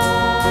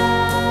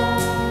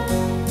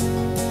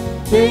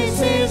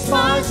 This is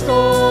my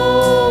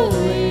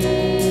story.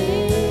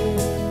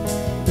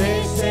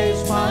 This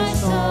is my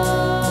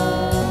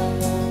song,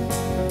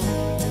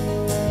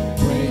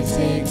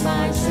 praising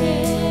my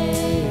Savior.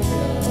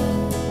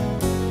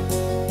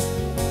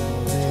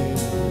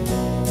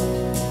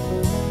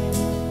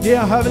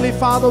 Dear Heavenly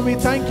Father, we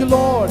thank you,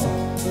 Lord.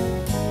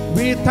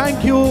 We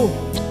thank you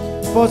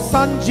for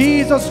Son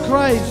Jesus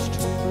Christ,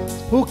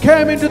 who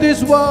came into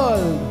this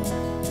world,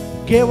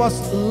 gave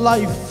us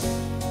life.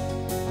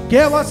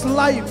 Gave us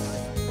life.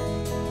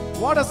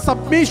 What a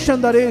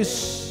submission that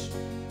is.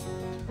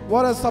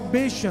 What a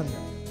submission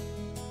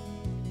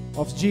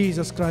of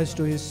Jesus Christ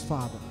to his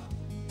Father.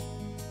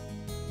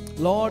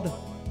 Lord,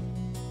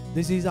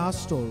 this is our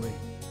story.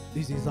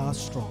 This is our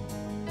strong.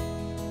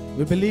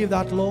 We believe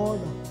that,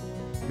 Lord,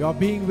 you are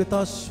being with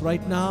us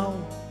right now,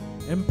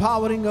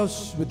 empowering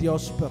us with your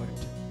Spirit,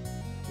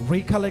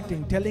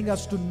 recollecting, telling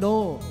us to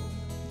know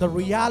the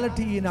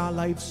reality in our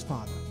lives,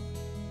 Father.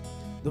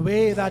 The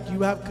way that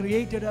you have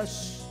created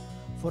us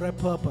for a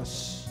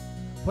purpose,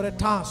 for a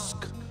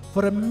task,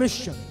 for a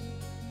mission.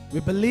 We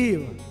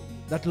believe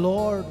that,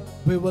 Lord,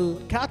 we will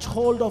catch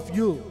hold of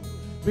you.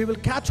 We will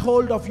catch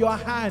hold of your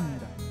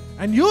hand.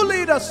 And you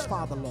lead us,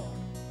 Father, Lord,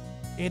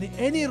 in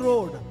any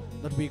road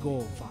that we go,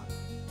 Father.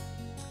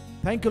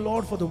 Thank you,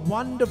 Lord, for the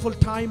wonderful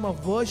time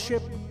of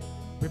worship.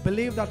 We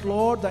believe that,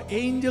 Lord, the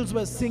angels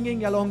were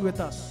singing along with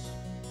us.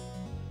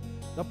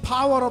 The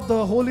power of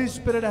the Holy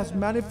Spirit has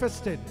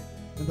manifested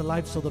in the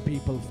lives of the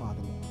people,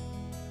 Father, Lord.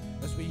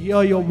 As we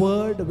hear your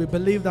word, we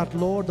believe that,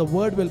 Lord, the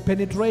word will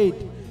penetrate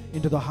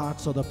into the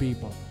hearts of the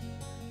people.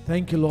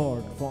 Thank you,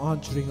 Lord, for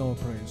answering our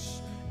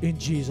prayers. In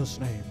Jesus'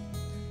 name,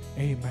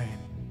 amen.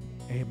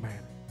 Amen.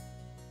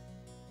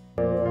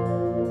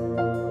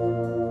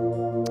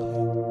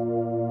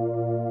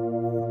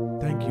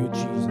 Thank you,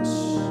 Jesus.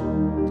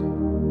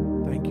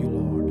 Thank you,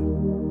 Lord.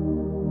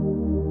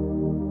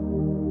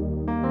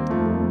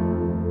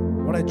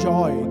 What a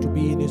joy to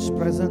be in his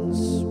presence.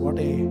 What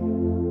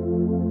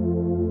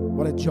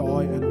a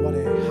joy and what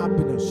a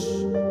happiness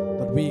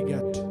that we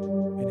get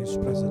in his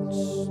presence.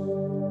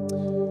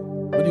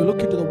 When you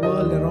look into the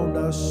world around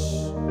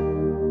us,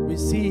 we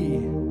see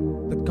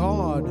that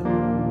God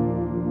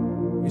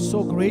is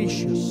so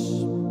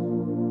gracious,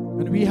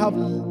 and we have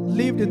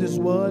lived in this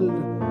world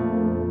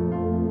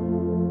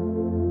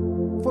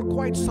for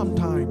quite some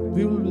time.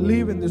 We will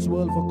live in this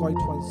world for quite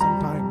some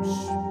time.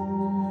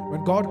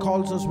 When God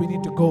calls us, we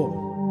need to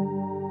go.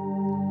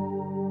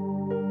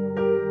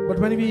 But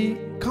when we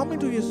come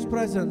into His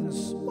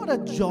presence, what a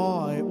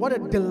joy, what a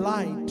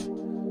delight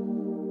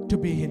to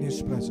be in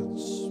His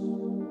presence.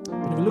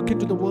 When we look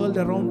into the world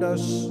around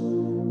us,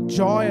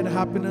 joy and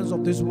happiness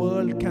of this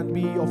world can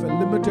be of a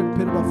limited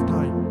period of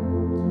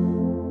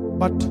time.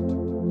 But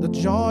the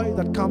joy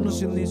that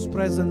comes in His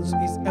presence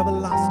is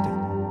everlasting.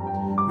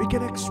 We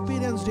can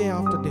experience day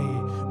after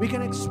day. We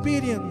can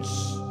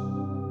experience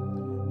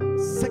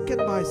second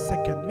by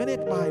second,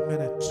 minute by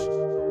minute.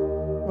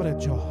 What a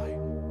joy.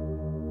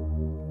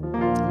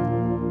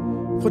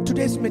 For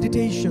today's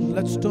meditation,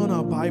 let's turn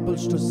our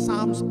Bibles to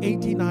Psalms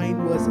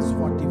 89 verses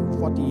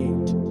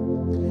 48.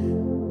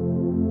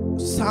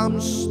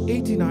 Psalms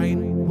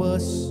 89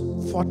 verse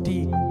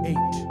 48.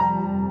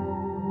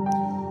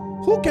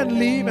 Who can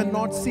live and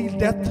not see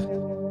death?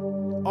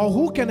 Or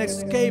who can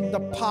escape the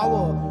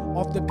power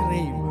of the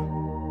grave?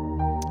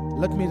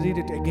 Let me read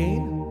it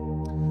again.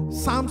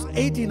 Psalms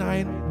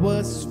 89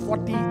 verse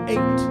 48.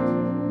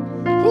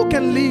 Who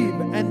can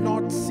live and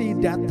not see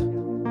death?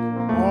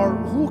 Or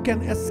who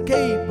can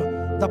escape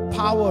the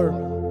power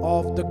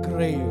of the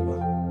grave?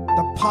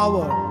 The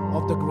power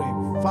of the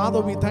grave.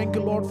 Father, we thank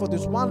you, Lord, for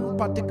this one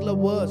particular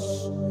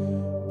verse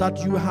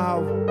that you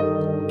have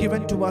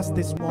given to us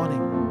this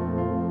morning.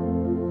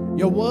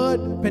 Your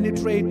word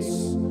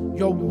penetrates,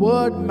 your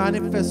word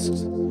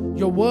manifests,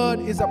 your word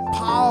is a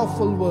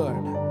powerful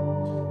word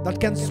that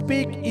can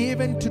speak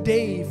even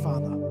today,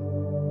 Father.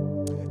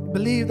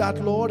 Believe that,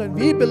 Lord, and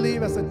we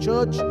believe as a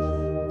church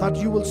that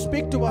you will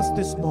speak to us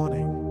this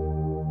morning.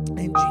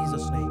 In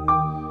Jesus' name,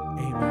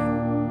 amen.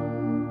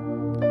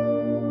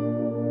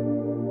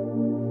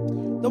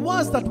 The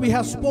verse that we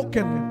have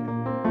spoken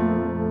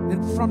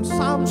from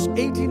Psalms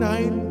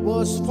 89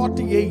 verse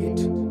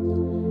 48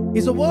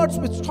 is a verse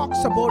which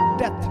talks about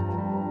death,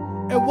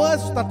 a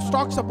verse that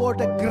talks about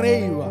a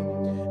grave,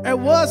 a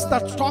verse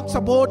that talks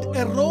about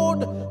a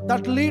road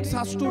that leads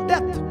us to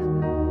death,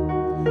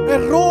 a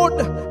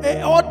road,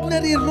 an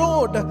ordinary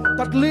road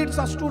that leads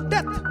us to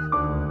death,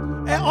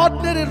 an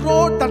ordinary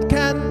road that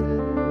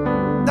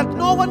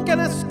no one can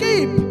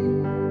escape.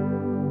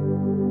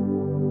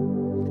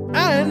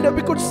 And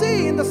we could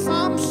see in the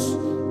Psalms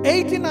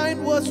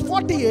 89 verse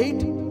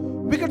 48,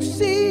 we could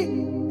see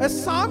a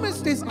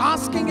psalmist is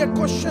asking a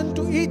question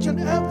to each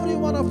and every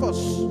one of us.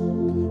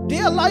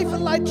 Dear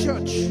Lifeinlight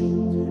Church,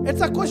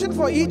 it's a question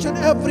for each and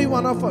every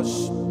one of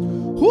us.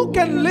 Who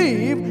can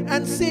live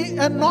and see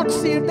and not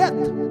see death?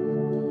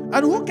 And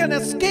who can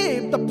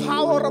escape the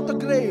power of the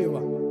grave?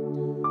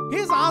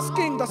 He's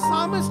asking, the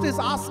psalmist is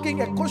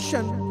asking a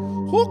question.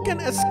 Who can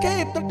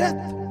escape the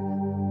death?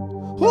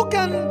 Who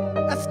can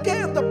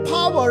escape the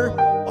power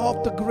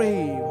of the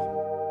grave?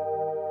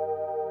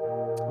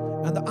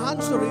 And the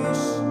answer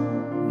is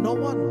no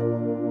one.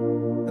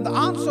 And the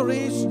answer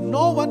is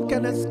no one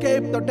can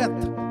escape the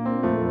death.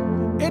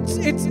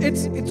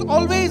 It's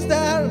always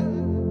there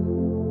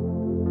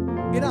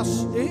in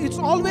us. It's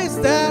always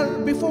there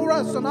before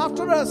us and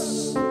after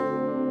us.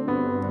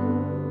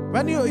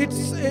 When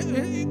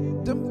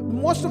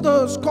most of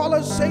the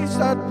scholars say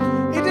that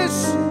it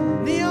is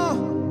near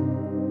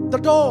the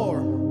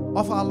door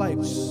of our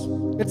lives.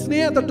 It's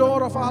near the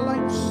door of our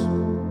lives.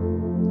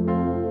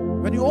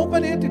 When you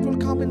open it, it will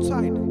come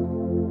inside.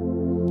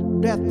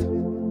 Death.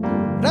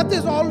 Death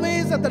is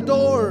always at the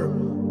door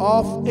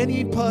of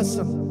any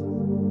person.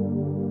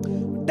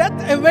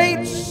 Death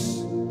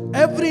awaits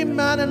every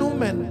man and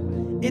woman.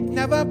 It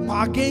never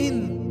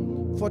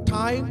bargains for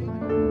time,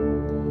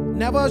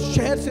 never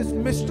shares its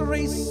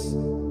mysteries,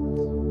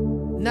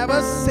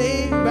 never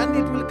say when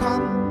it will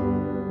come.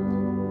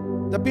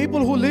 The people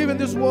who live in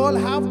this world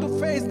have to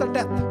face the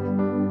death.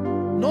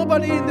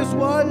 Nobody in this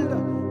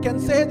world can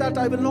say that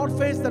I will not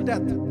face the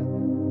death.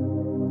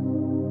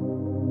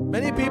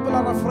 Many people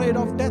are afraid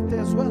of death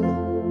as well.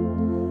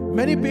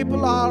 Many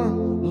people are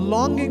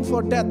longing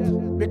for death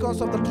because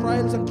of the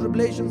trials and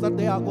tribulations that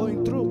they are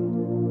going through.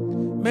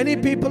 Many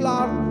people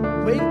are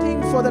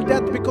waiting for the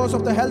death because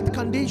of the health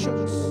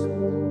conditions.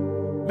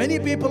 Many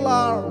people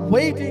are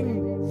waiting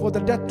for the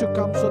death to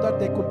come so that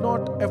they could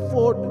not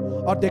afford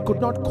or they could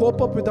not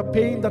cope up with the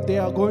pain that they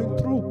are going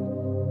through.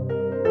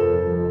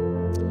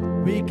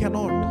 We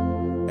cannot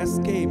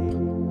escape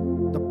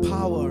the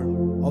power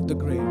of the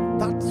grave.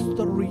 That's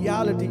the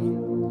reality.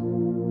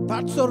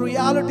 That's the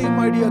reality,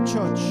 my dear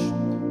church.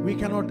 We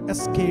cannot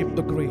escape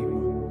the grave.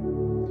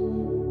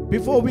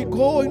 Before we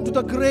go into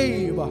the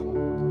grave,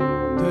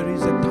 there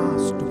is a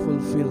task to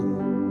fulfill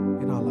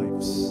in our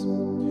lives.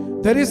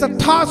 There is a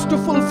task to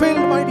fulfill,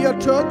 my dear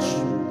church.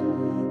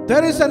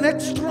 There is an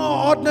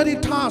extraordinary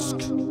task.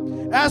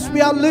 As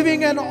we are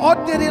living an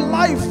ordinary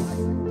life,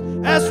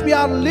 as we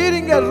are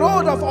leading a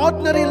road of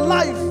ordinary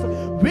life,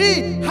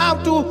 we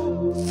have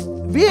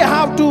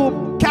to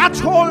catch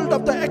hold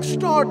of the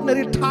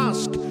extraordinary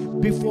task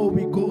before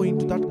we go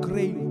into that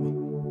grave.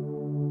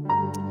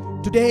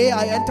 Today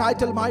I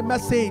entitle my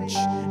message,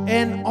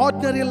 An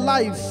Ordinary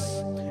Life,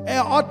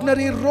 An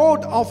Ordinary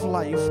Road of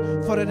Life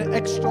for an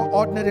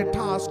Extraordinary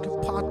Task,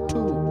 Part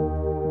 2.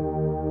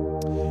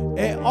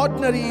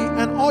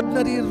 an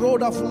ordinary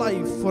road of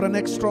life for an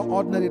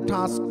extraordinary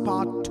task,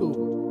 part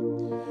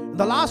 2.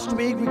 The last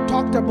week we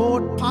talked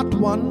about part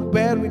 1,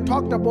 where we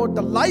talked about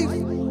the life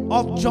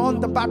of John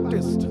the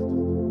Baptist.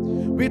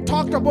 We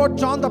talked about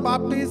John the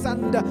Baptist,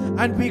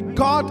 and we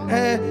got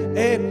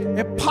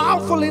a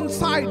powerful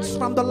insights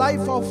from the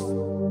life of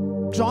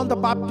John the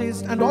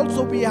Baptist, and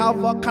also we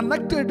have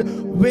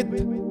connected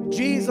with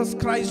Jesus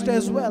Christ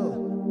as well.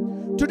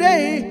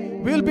 Today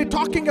we will be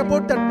talking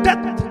about the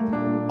death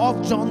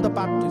of John the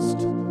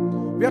Baptist.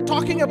 We are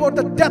talking about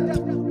the death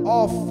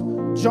of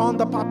John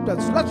the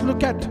Baptist. Let's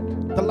look at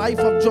the life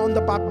of John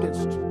the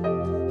Baptist.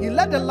 He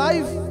led a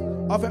life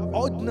of a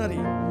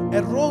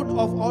road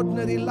of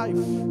ordinary life,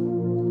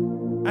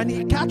 and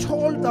he catch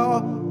hold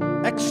the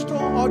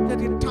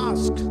extraordinary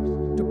task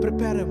to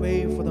prepare a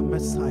way for the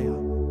Messiah.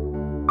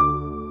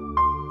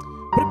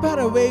 Prepare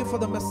a way for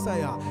the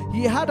Messiah.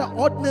 He had an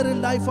ordinary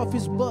life of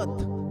his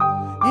birth.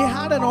 He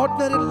had an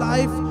ordinary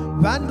life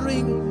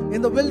wandering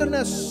in the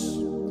wilderness.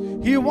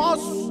 He was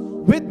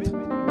with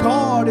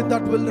God in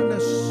that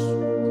wilderness.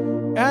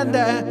 And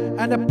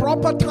a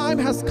proper time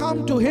has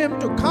come to him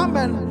to come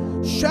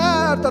and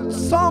share the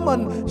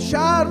sermon,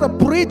 share the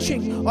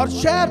preaching, or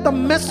share the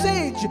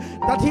message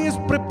that he is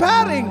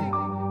preparing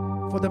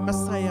for the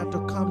Messiah to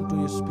come to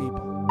his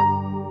people.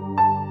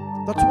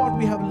 That's what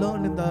we have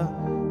learned in the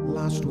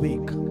last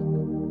week.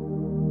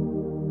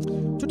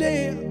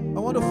 Today I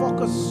want to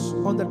focus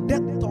on the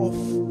death of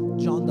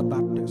John the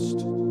Baptist.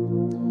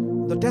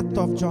 The death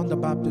of John the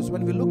Baptist.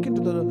 When we look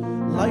into the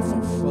life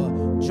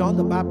of John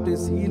the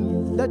Baptist, he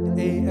led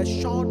a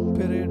short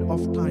period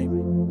of time,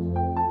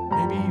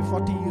 maybe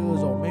 40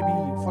 years or maybe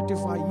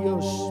 45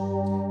 years.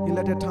 He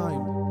led a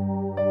time.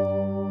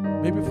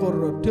 Maybe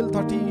for till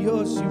 30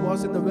 years he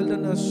was in the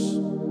wilderness,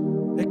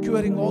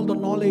 acquiring all the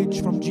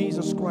knowledge from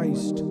Jesus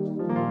Christ.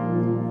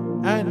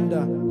 And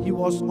he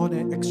was on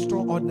an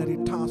extraordinary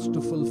task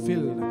to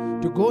fulfill,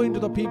 to go into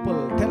the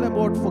people, tell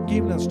about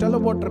forgiveness, tell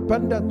about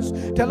repentance,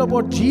 tell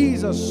about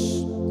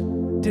Jesus,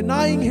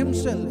 denying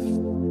himself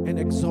and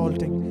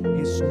exalting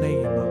his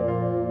name.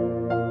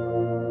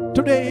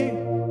 Today,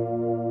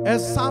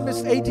 as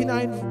Psalmist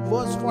 89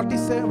 verse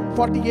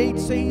 48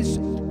 says,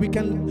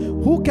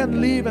 who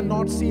can live and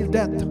not see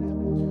death?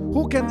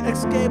 Who can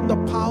escape the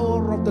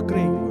power of the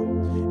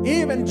grave?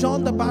 Even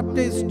John the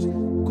Baptist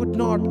could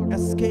not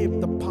escape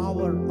the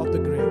power of the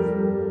grave.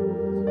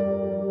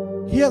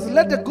 He has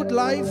led a good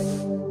life.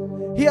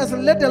 He has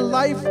led a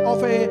life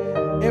of a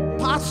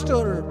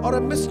pastor or a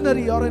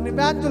missionary or an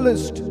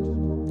evangelist.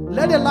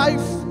 Led a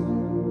life.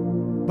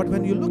 But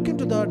when you look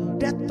into the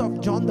death of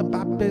John the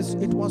Baptist,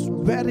 it was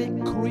very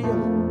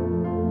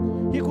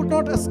cruel. He could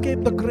not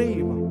escape the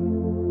grave.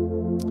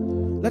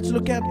 Let's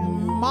look at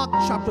Mark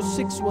chapter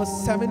 6 verse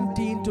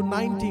 17 to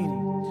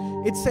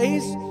 19. It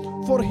says,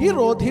 "For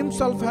Herod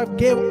himself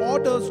gave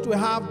orders to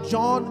have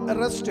John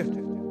arrested,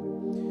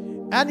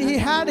 and he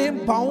had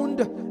him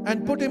bound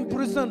and put in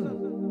prison.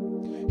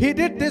 He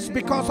did this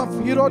because of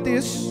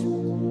Herodias,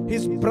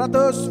 his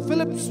brother's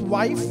Philip's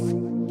wife,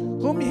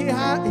 whom he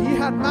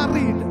had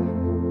married.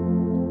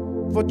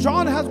 For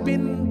John has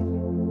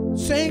been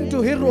saying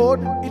to Herod,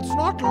 'It's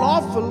not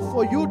lawful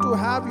for you to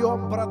have your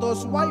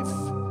brother's wife.'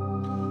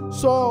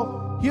 So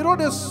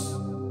Herodias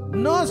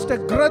nursed a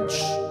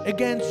grudge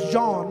against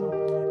John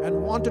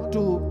and wanted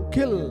to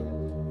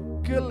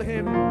kill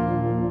him,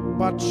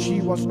 but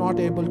she was not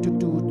able to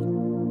do.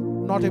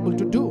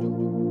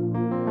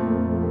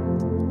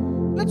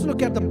 Let's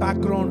look at the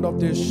background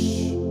of his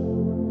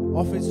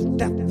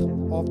death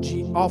of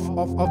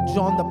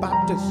John the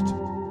Baptist.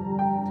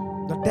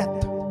 The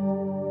death.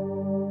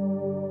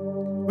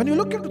 When you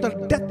look into the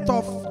death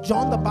of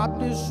John the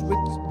Baptist,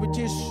 which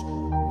is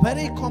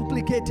very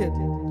complicated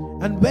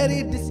and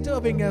very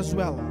disturbing as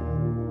well.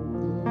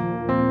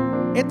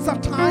 It's a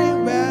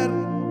time where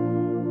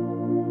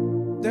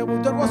there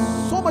was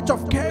so much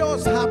of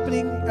chaos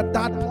happening at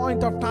that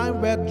point of time,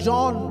 where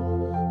John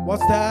was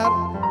there,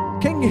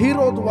 King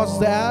Herod was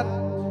there,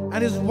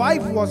 and his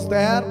wife was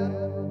there.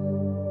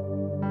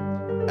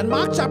 And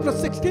Mark chapter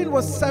 16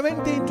 verse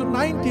 17 to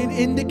 19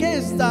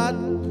 indicates that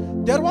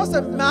there was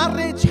a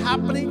marriage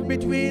happening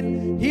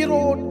between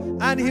Herod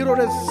and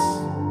Herodias.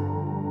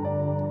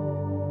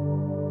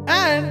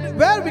 And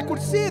where we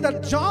could see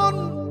that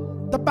John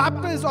the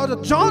Baptist, or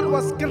John,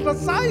 was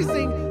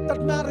criticizing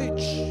that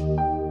marriage.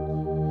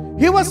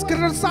 He was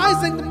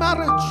criticizing the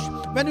marriage.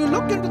 When you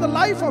look into the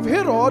life of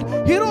Herod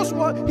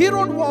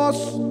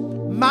was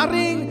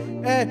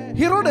marrying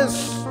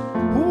Herodias,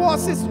 who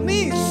was his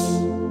niece,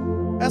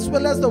 as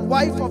well as the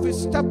wife of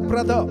his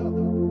stepbrother,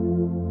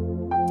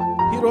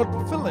 Herod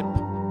Philip.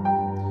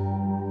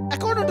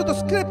 According to the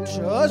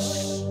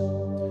scriptures,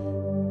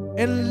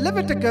 in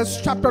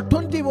Leviticus chapter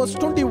 20 verse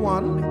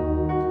 21,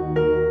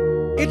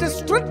 it is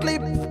strictly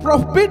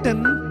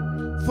forbidden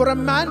for a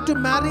man to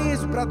marry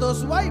his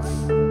brother's wife.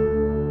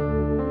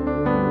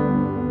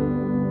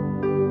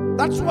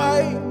 That's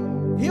why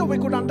Here we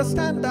could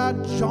understand that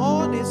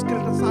John is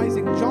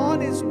criticizing.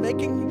 John is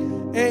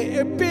making a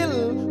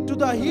appeal to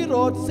the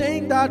Herod,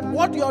 saying that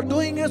what you are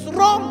doing is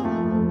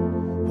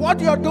wrong. What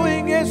you are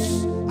doing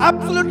is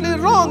absolutely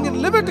wrong.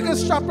 In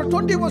Leviticus chapter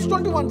 20 verse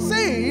 21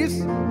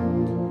 says,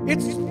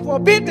 it's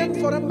forbidden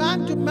for a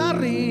man to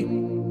marry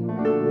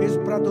his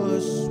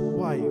brother's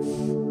wife.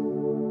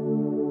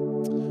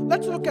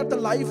 Let's look at the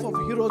life of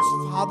Herod's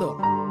father.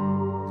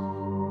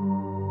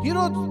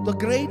 Herod the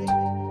Great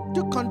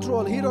took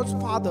control. Herod's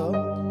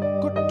father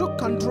took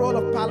control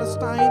of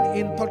Palestine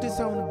in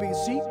 37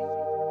 BC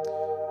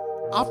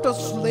after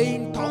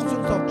slaying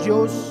thousands of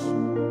Jews.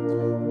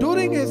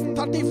 During his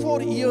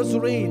 34 years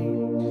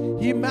reign,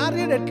 he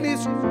married at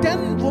least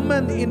 10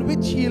 women, in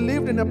which he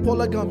lived in a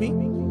polygamy.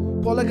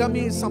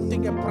 Polygamy is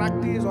something, a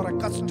practice or a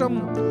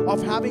custom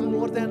of having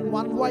more than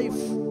one wife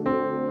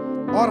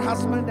or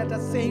husband at the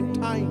same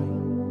time.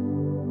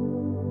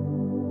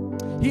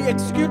 He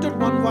executed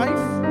one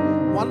wife,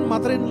 one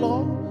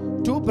mother-in-law,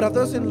 2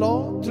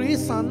 brothers-in-law, 3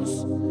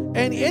 sons,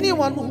 and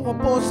anyone who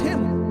opposed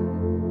him.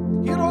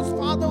 Herod's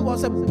father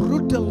was a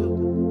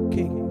brutal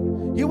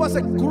king. He was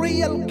a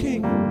cruel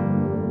king.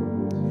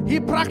 He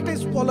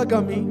practiced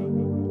polygamy.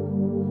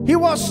 He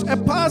was a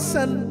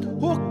person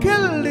who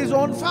killed his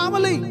own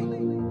family.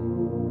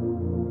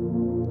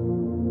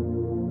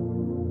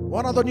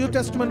 One of the New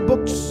Testament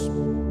books,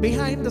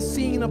 behind the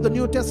scene of the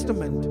New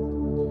Testament,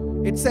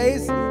 it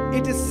says,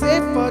 it is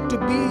safer to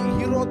be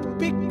Herod's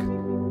pig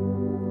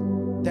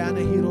than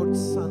a Herod's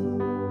son.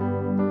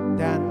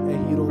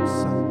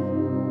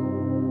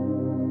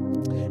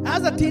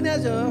 As a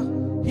teenager,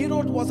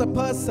 Herod was a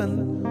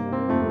person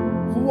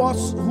who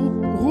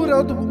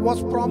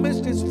was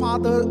promised his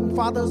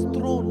father's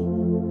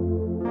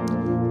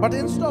throne. But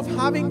instead of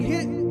having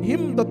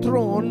him the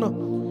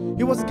throne,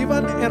 he was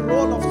given a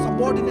role of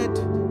subordinate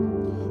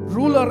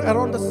ruler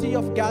around the Sea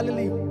of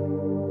Galilee.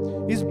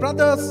 His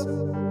brothers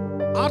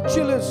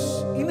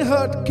Archelaus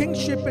inherited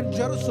kingship in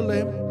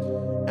Jerusalem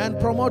and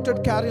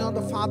promoted carry on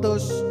the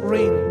father's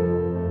reign.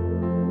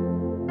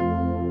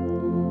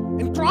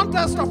 In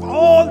contrast of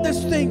all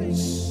these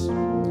things,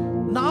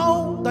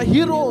 now the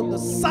hero, the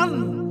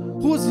son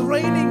who is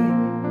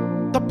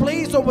reigning the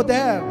place over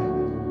there,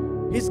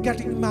 is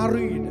getting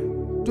married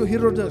to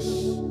Herodes.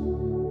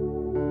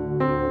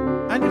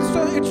 And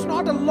it's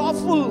not a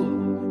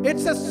lawful,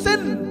 it's a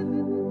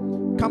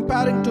sin,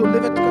 comparing to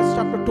Leviticus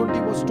chapter 20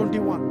 verse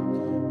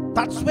 21.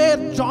 That's where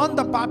John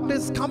the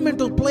Baptist come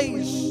into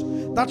place.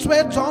 That's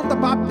where John the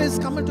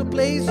Baptist come into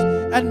place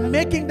and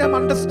making them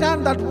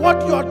understand that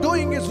what you are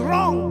doing is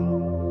wrong.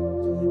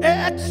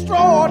 An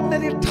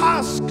extraordinary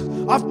task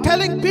of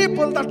telling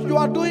people that you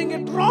are doing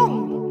it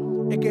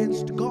wrong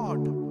against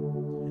God.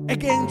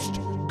 Against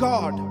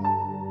God.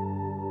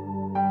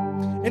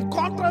 In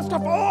contrast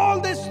of all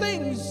these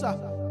things,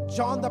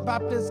 John the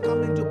Baptist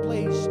come into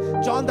place.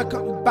 John the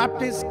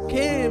Baptist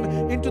came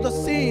into the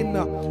scene,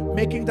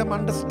 making them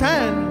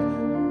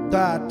understand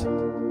that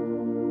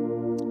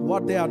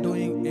what they are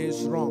doing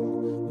is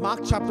wrong.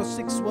 Mark chapter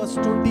 6 verse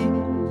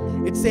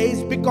 20, it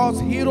says, because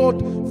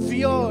Herod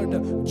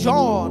feared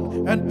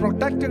John and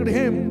protected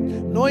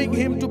him, knowing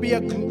him to be a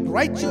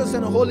righteous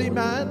and holy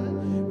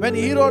man. When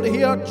Herod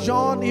heard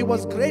John, he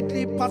was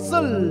greatly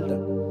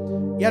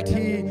puzzled, yet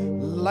he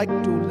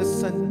liked to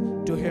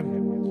listen to him.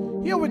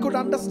 Here we could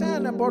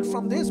understand about,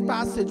 from this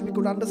passage, we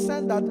could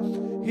understand that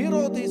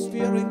Herod is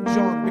fearing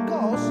John,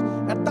 because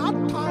at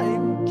that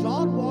time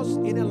John was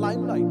in a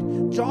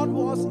limelight. John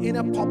was in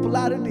a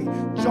popularity.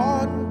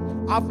 John,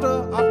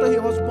 after he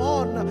was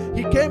born,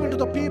 he came into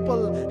the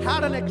people,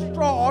 had an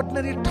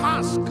extraordinary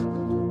task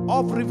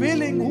of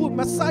revealing who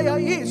Messiah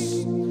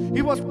is.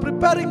 He was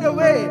preparing a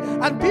way,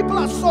 and people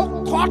are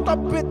so caught up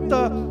with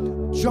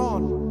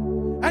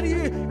John, and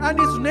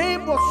his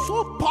name was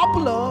so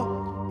popular.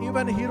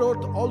 Even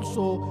Herod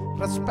also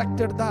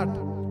respected that.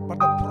 But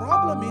the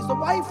problem is the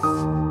wife.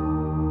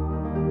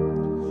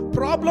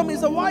 Problem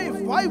is the wife.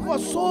 Wife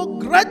was so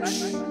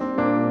grudge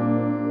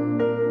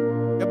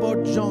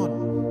about John.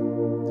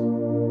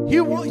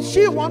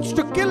 She wants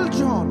to kill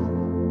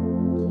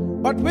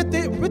John. But with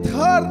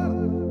her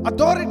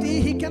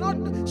authority, she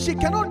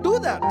cannot do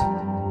that.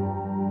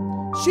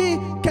 She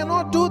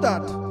cannot do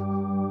that.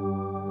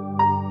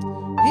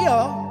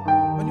 Here,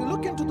 when you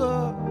look into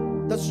the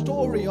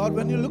story, or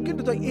when you look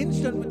into the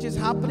incident which is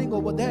happening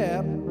over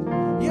there,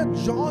 here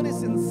John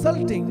is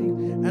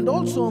insulting and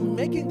also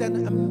making them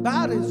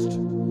embarrassed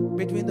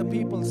between the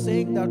people,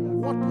 saying that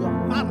what your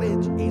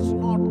marriage is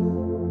not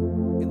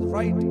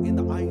right in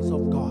the eyes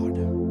of God.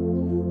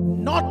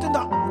 Not in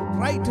the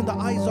right in the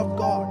eyes of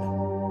God.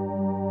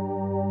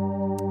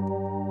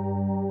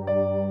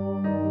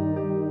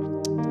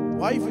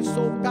 Wife is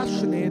so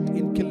passionate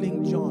in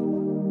killing John.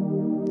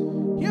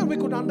 Here we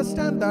could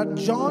understand that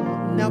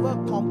John never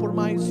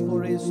compromised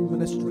for his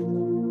ministry.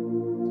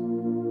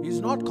 He's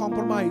not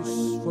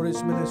compromised for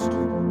his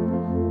ministry.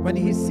 When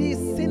he sees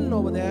sin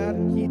over there,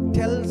 he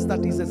tells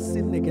that it's a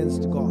sin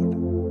against God.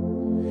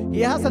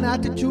 He has an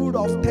attitude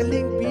of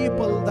telling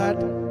people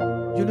that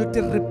you need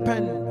to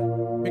repent.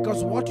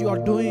 Because what you are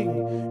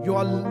doing, you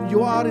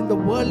are in the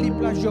worldly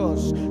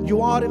pleasures.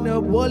 You are in the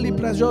worldly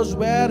pleasures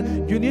where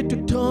you need to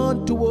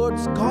turn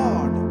towards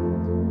God.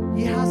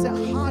 He has a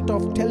heart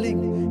of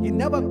telling. He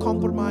never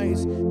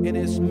compromised in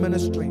his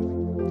ministry.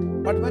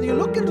 But when you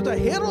look into the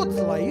Herod's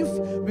life,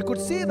 we could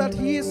see that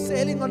he is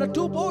sailing on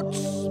 2 boats.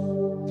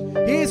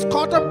 He is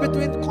caught up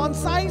between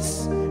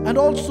concise and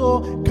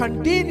also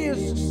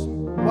continuous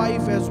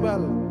wife as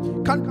well.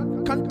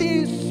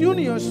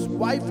 Continuous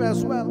wife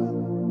as well.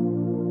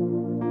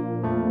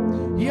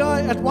 Here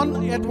at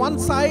one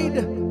side,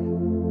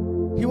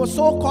 he was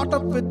so caught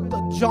up with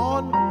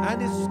John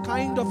and his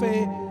kind of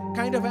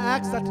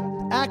acts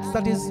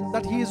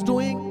that he is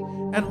doing,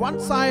 and one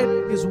side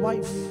his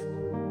wife.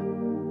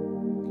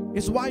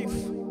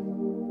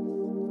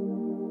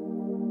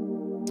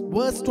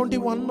 Verse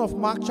 21 of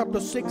Mark chapter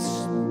 6.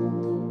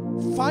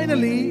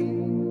 Finally,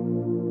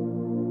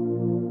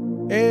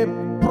 a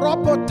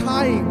proper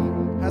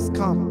time has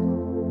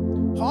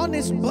come. On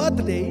his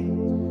birthday,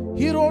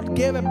 Herod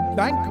gave a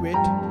banquet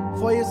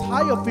for his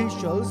high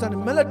officials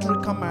and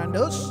military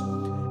commanders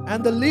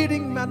and the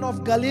leading men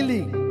of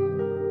Galilee.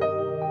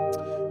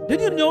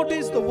 Did you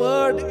notice the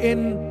word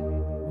in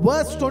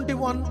verse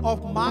 21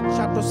 of Mark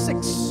chapter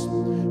 6?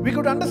 We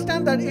could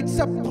understand that it's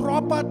a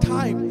proper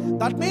time.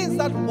 That means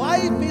that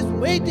wife is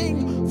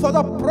waiting for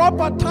the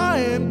proper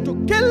time to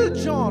kill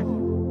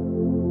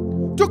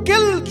John. To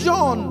kill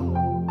John.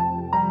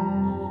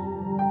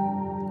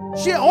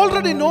 She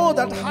already knows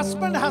that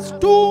husband has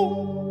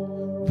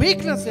 2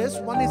 weaknesses.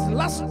 One is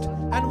lust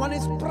and one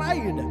is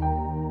pride.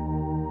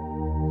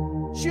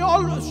 She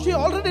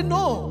already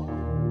knows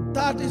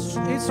that his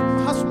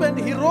husband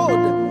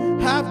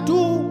Herod have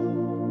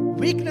 2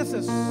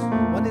 weaknesses.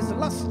 One is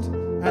lust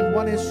and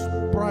one is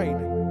pride.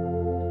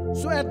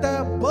 So at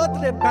the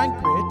birthday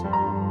banquet,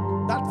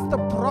 that's the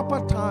proper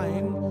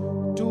time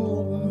to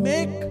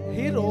make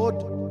Herod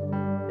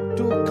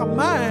to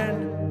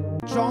command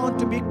John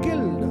to be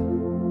killed.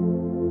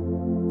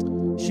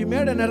 She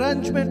made an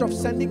arrangement of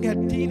sending her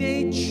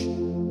teenage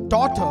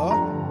daughter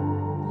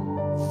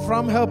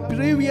from her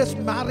previous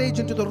marriage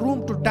into the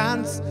room to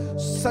dance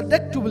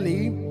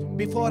seductively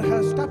before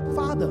her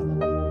stepfather.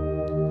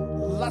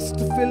 Lust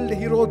filled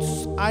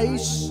Herod's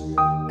eyes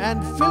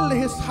and filled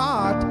his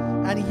heart,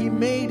 and he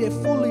made a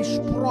foolish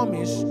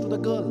promise to the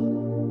girl.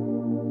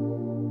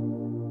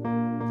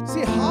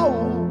 See how,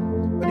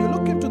 when you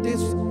look into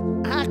this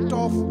act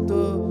of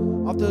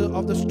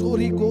the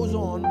story goes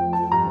on,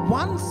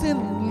 one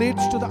sin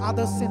leads to the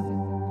other sin.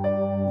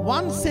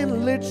 One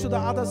sin leads to the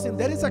other sin.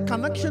 There is a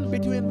connection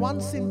between one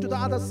sin to the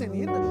other sin.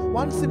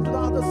 One sin to the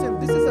other sin.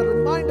 This is a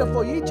reminder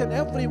for each and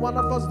every one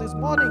of us this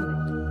morning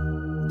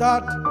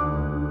that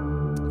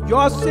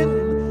your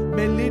sin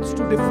may lead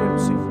to different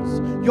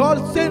sins. Your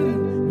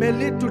sin may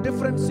lead to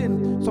different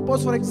sins.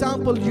 Suppose, for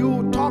example,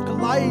 you talk a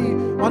lie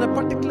on a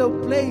particular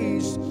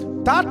place.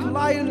 That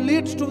lie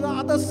leads to the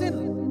other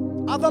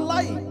sin, other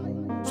lie.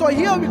 So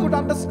here we could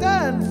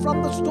understand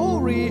from the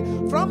story,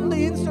 from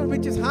the incident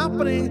which is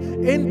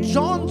happening in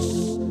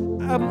John's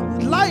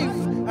life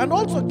and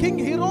also King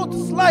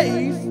Herod's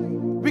life,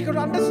 we could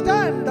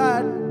understand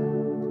that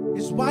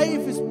his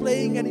wife is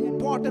playing an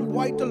important,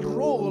 vital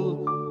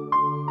role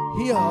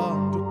here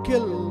to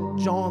kill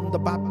John the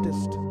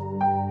Baptist.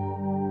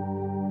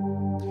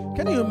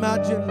 Can you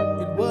imagine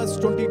in verse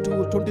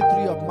 22,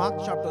 23 of Mark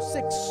chapter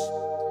 6,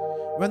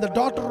 when the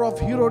daughter of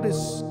Herod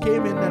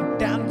came in and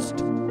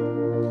danced,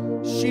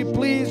 she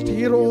pleased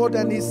Herod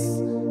and his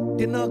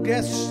dinner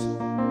guests.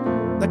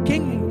 The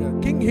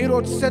King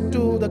Herod said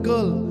to the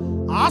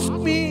girl, "Ask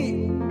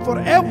me for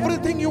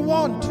everything you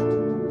want,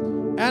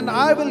 and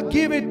I will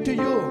give it to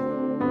you."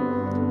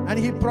 And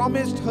he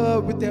promised her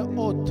with an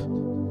oath,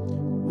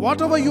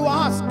 "Whatever you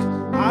ask,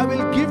 I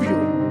will give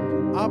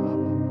you up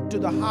to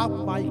the half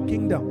my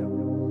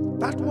kingdom."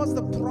 That was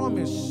the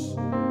promise.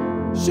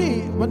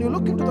 See, when you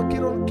look into the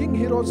King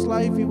Herod's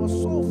life, he was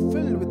so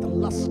filled with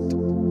lust.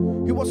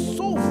 He was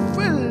so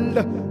filled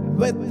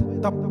with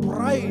the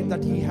pride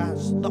that he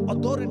has, the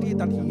authority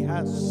that he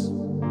has.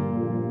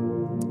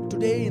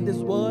 Today in this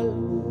world,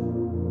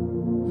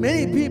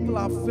 many people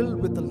are filled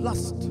with the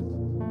lust.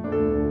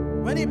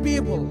 Many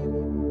people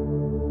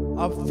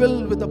are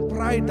filled with the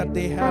pride that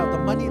they have, the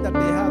money that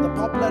they have, the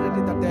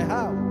popularity that they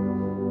have.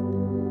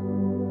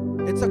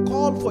 It's a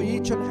call for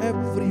each and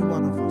every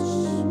one of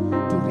us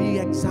to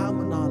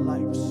re-examine our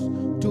lives,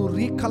 to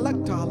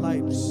recollect our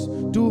lives,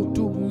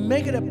 to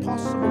make it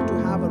possible to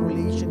have a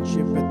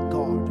relationship with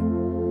God.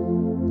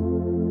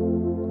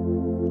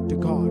 To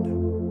God.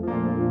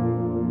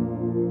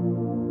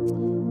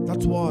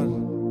 That's what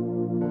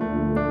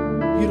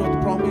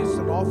Herod promised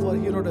and offered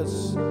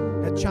Herodes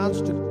a chance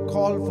to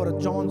call for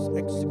John's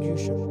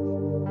execution.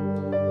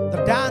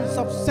 The dance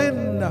of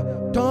sin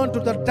turned to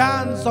the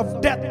dance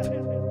of death.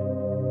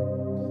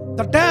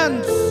 The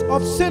dance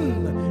of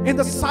sin in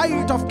the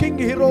sight of King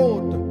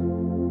Herod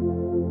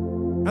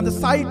and the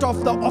sight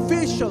of the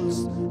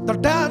officials, the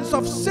dance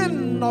of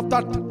sin of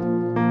that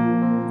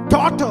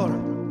daughter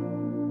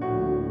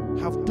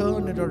have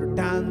turned into a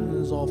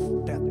dance of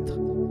death.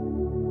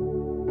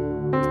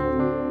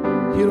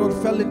 Herod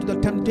fell into the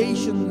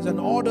temptations and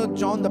ordered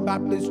John the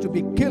Baptist to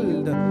be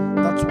killed.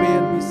 That's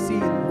where we see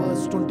in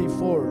verse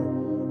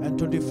 24 and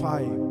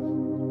 25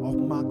 of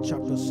Mark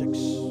chapter 6.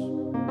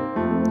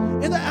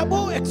 In the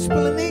above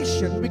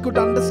explanation, we could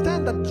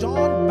understand that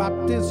John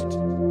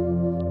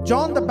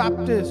the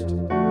Baptist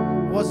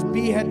was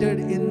beheaded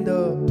in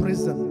the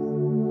prison.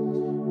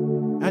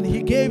 And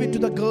he gave it to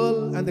the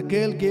girl, and the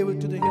girl gave it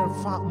to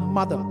her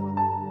mother.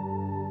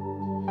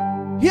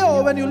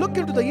 Here, when you look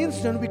into the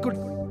incident,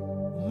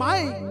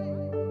 my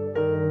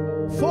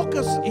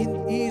focus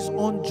is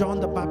on John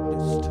the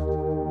Baptist.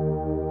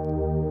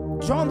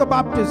 John the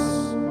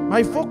Baptist,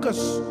 my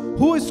focus,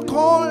 who is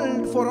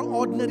called for an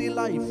ordinary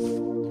life,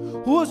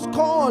 who is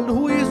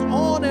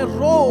on a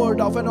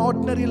road of an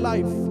ordinary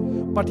life,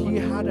 but he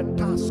had a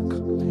task.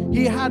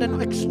 He had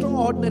an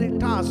extraordinary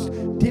task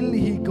till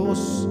he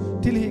goes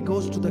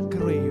to the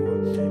grave.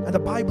 And the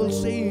Bible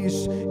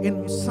says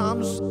in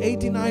Psalms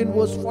 89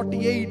 verse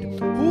 48,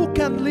 who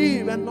can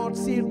live and not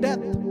see death?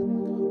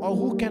 Or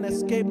who can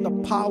escape the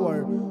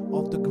power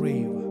of the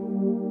grave?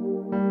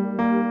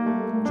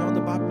 John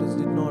the Baptist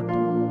did not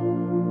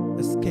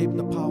escape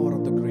the power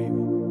of the grave.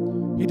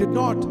 He did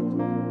not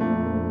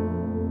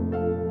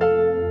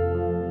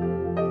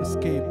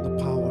escape the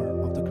power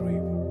of the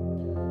grave.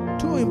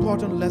 Two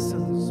important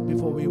lessons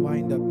before we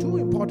wind up. Two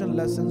important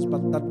lessons,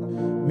 but that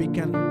we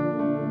can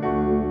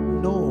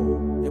know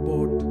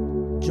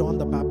about John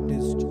the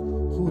Baptist,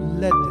 who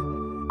led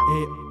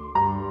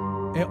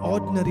an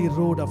ordinary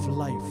road of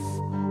life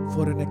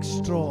for an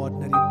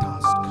extraordinary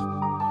task.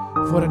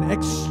 For an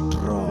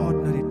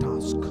extraordinary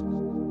task.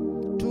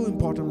 Two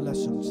important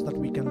lessons that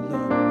we can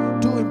learn.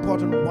 Two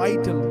important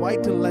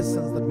vital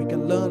lessons that we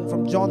can learn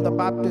from John the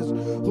Baptist,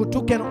 who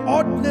took an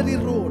ordinary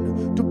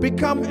road to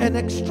become an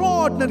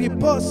extraordinary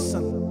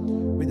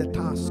person with a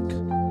task,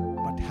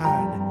 but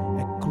had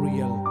a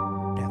cruel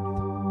death.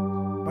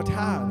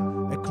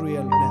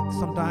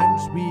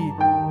 Sometimes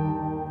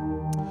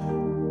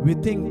we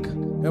think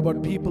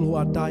about people who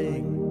are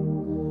dying.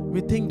 We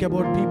think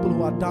about people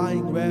who are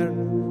dying where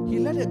he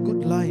led a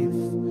good life.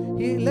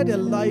 He led a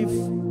life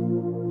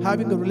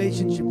having a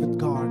relationship with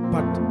God,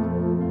 but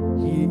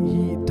he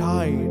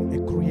died a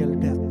cruel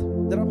death.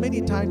 There are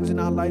many times in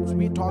our lives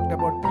we talked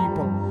about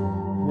people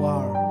who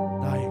are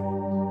dying.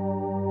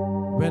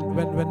 When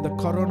the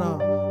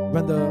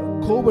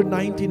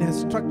COVID-19 has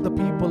struck the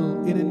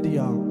people in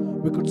India,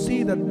 we could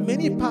see that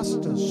many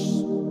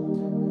pastors,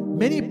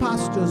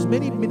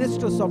 many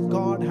ministers of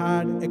God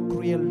had a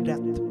cruel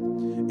death.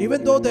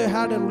 Even though they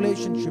had a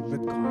relationship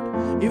with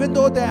God, even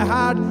though they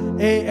had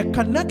a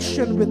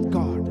connection with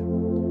God,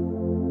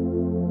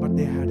 but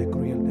they had a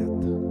cruel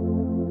death.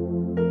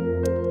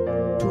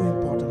 Two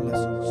important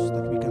lessons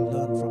that we can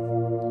learn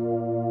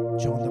from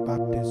John the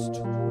Baptist,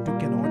 who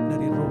took an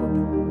ordinary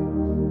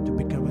road to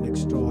become an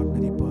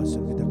extraordinary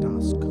person with a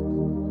task.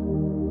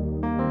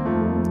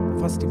 The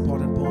first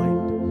important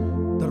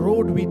point, the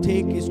road we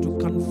take is to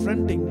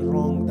confronting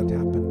wrong that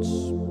happens.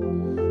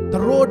 The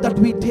road that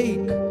we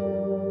take,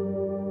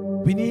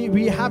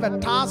 we have a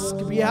task,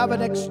 we have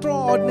an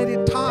extraordinary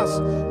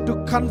task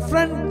to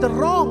confront the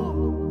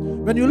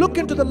wrong. When you look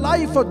into the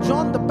life of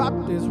John the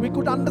Baptist, we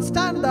could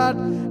understand that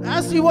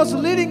as he was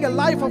leading a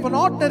life of an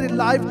ordinary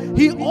life,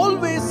 he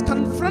always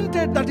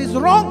confronted that is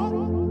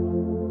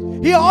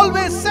wrong. He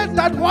always said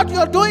that what you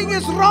are doing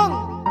is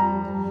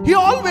wrong. He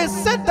always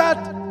said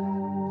that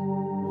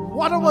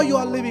whatever you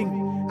are living,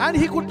 and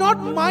he could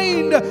not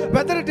mind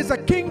whether it is a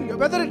king,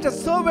 whether it is a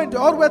servant,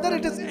 or whether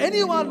it is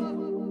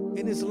anyone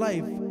in his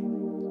life.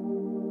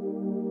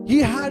 He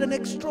had an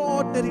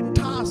extraordinary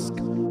task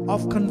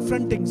of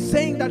confronting,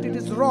 saying that it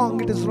is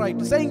wrong, it is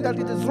right, saying that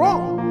it is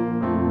wrong.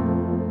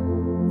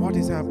 What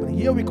is happening?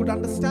 Here we could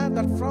understand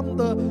that from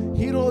the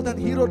Herod and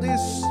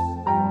Herodess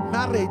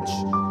marriage,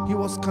 he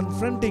was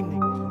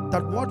confronting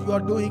that what you are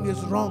doing is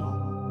wrong.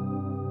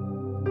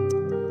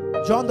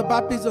 John the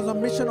Baptist was on a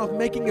mission of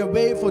making a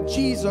way for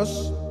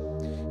Jesus.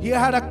 He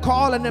had a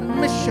call and a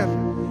mission,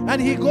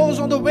 and he goes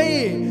on the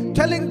way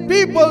telling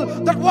people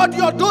that what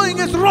you are doing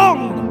is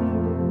wrong.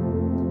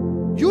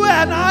 You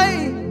and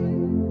I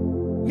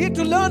need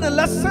to learn a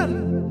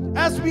lesson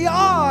as we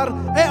are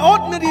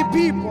ordinary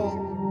people,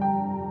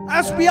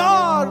 as we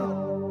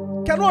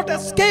cannot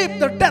escape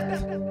the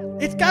death.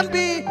 It can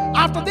be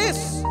after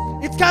this,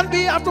 it can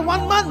be after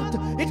 1 month,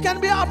 it can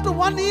be after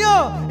 1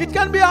 year, it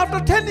can be after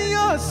 10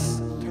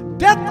 years.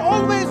 Death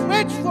always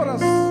waits for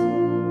us.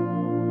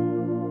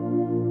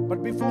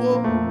 But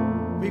before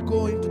we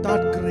go into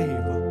that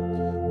grave,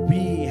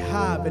 we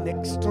have an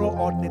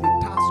extraordinary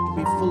task to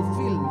be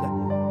fulfilled.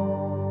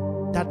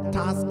 That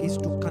task is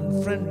to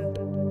confront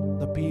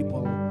the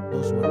people,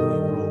 those who are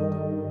doing wrong.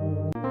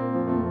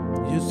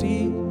 You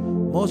see,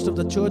 most of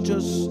the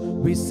churches,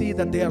 we see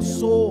that they are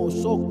so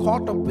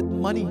caught up with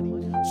money,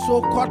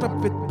 so caught up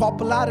with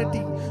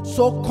popularity,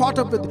 so caught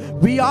up with,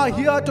 we are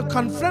here to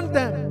confront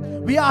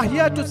them. We are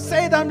here to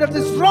say them that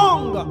it's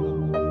wrong.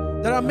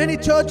 There are many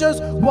churches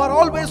who are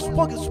always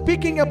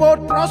speaking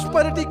about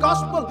prosperity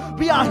gospel.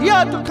 We are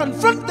here to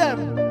confront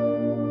them.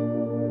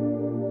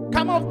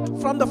 come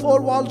out from the four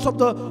walls of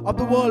the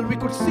world, we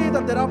could see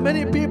that there are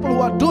many people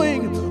who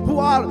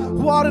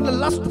are in the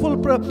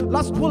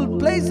lustful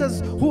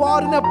places, who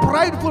are in a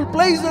prideful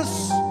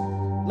places,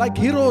 like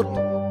Herod,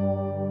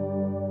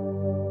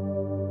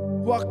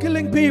 who are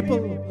killing people,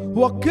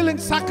 who are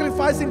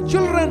sacrificing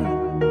children.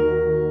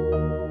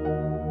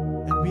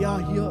 And we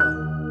are here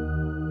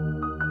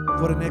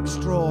for an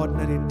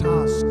extraordinary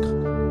task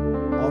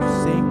of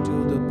saying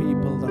to the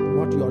people that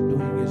what you are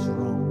doing is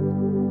wrong.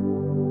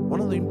 One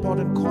of the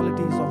important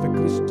qualities of a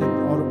Christian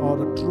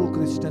or a true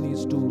Christian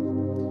is to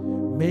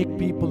make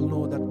people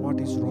know that what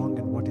is wrong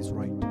and what is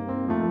right.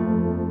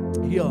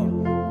 Here,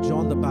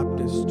 John the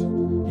Baptist,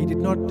 he did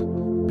not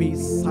be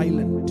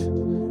silent.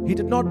 He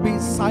did not be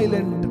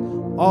silent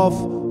of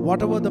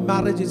whatever the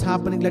marriage is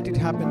happening, let it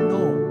happen.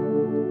 No.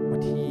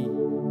 But he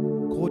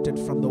quoted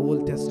from the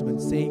Old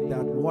Testament saying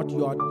that what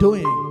you are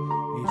doing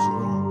is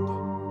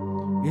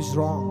wrong. Is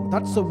wrong.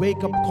 That's a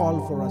wake-up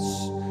call for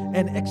us.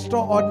 An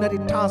extraordinary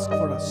task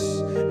for us.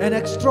 An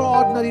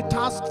extraordinary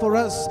task for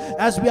us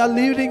as we are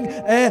living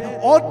an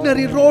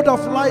ordinary road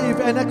of life.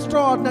 An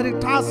extraordinary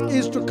task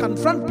is to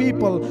confront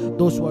people,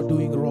 those who are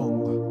doing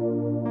wrong.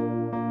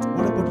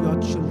 What about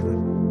your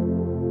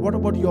children? What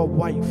about your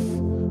wife?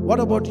 What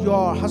about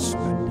your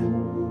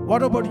husband?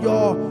 What about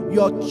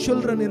your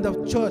children in the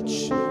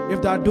church?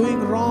 If they are doing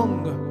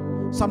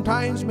wrong,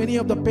 sometimes many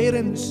of the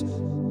parents,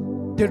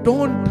 they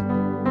don't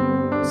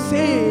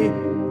say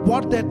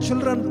what their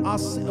children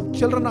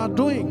are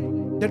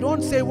doing. They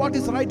don't say what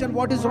is right and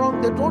what is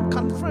wrong. They don't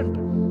confront.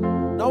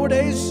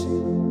 Nowadays,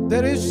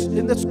 there is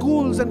in the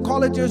schools and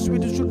colleges, we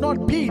should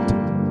not beat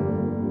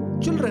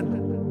children.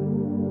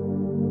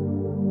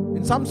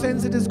 In some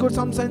sense it is good,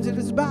 some sense it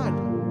is bad.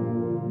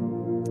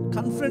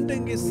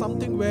 Confronting is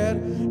something where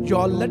you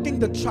are letting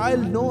the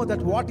child know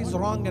that what is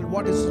wrong and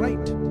what is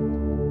right.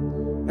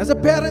 As a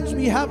parents,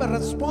 we have a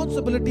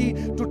responsibility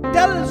to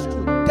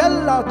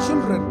tell our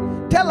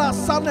children, tell our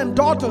sons and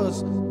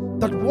daughters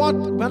that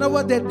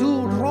whenever they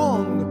do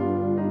wrong,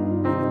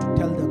 we need to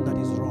tell them that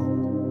is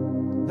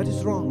wrong. That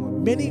is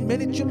wrong.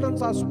 Many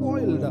children are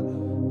spoiled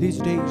these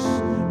days.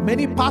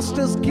 Many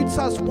pastors' kids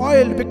are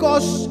spoiled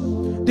because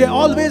they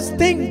always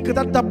think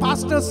that the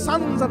pastor's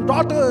sons and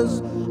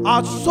daughters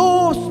are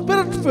so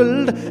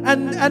spirit-filled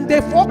and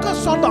they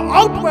focus on the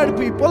outward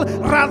people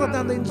rather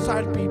than the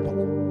inside people.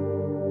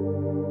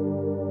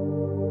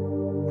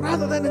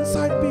 Rather than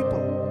inside people.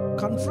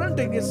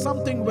 Confronting is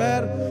something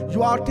where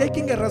you are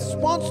taking a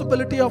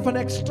responsibility of an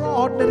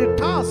extraordinary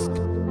task,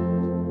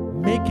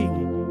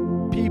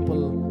 making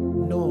people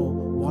know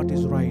what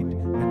is right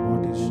and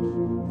what is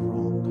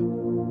wrong.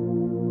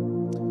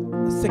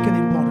 The second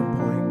important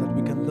point that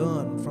we can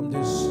learn from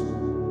this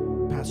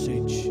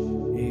passage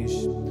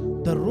is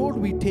the road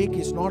we take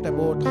is not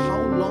about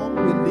how long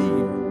we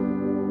live,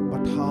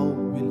 but how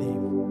we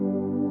live.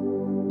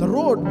 The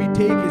road we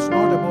take is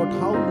not about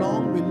how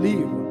long we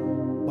live,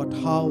 but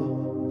how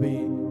we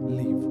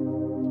live.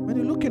 When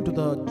you look into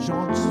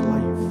John's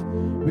life,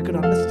 we can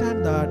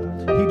understand that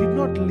he did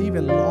not live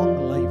a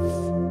long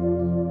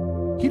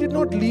life. He did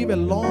not live a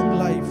long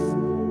life,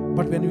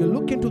 but when we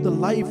look into the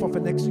life of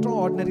an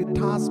extraordinary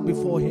task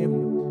before him,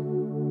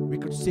 we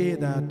could say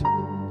that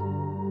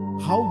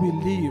how we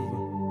live,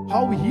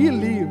 how he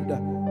lived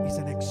is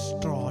an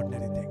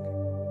extraordinary thing.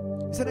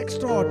 It's an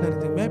extraordinary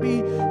thing.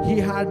 Maybe he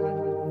had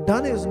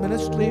done his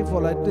ministry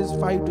for at least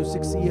 5 to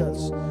 6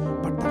 years,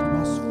 but that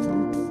was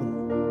fruitful.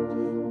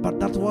 But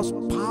that was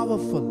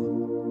powerful.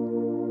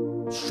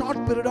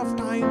 Short period of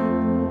time,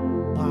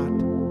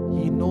 but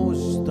he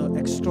knows the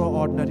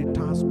extraordinary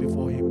task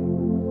before him.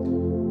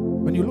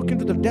 When you look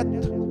into the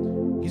death,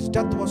 his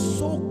death was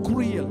so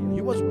cruel.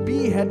 He was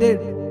beheaded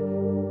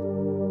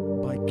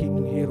by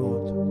King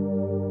Herod,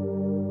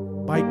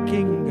 by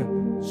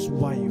king's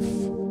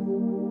wife.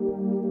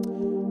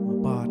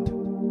 But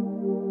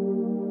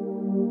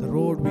the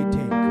road we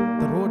take,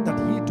 the road that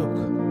he took,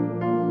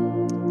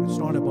 it's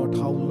not about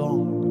how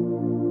long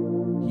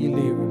he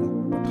lived,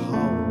 but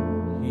how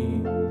he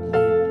lived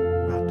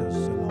matters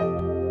a lot.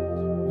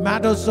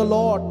 Matters a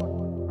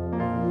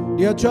lot.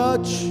 Dear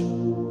church,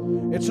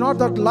 it's not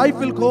that life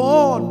will go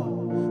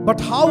on, but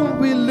how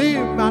we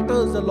live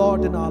matters a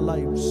lot in our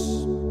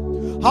lives.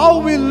 How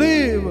we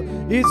live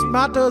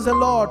matters a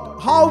lot.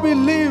 How we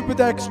live with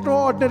the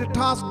extraordinary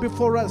task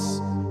before us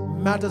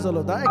matters a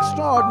lot. The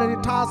extraordinary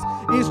task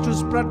is to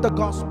spread the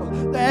gospel.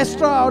 The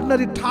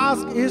extraordinary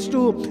task is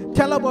to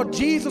tell about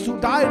Jesus who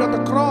died on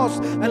the cross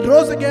and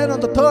rose again on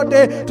the third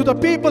day to the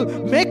people,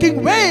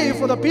 making way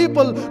for the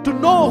people to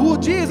know who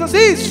Jesus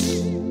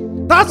is.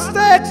 That's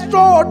the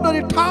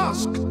extraordinary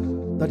task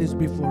that is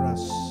before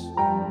us.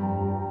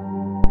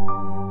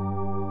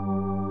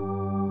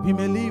 We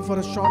may live for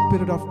a short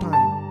period of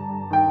time.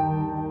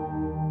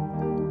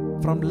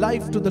 From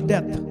life to the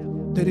death,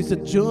 there is a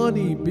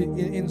journey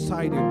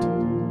inside it.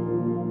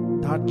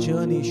 That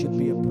journey should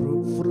be a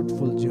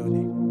fruitful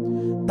journey.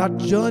 That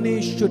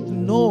journey should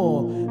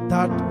know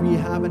that we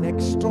have an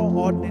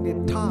extraordinary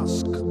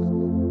task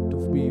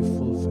to be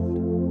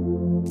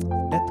fulfilled.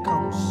 Death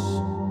comes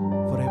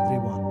for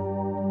everyone.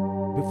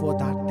 before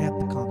that death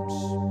comes,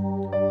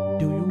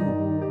 do you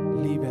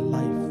live a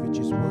life which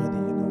is worthy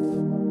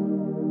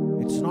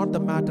enough? It's not the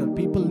matter.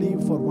 People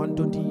live for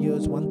 120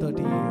 years,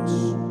 130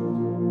 years.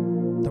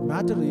 The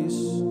matter is,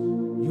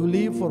 you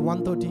live for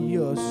 130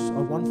 years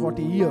or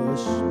 140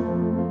 years.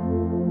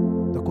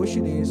 The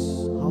question is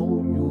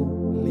how you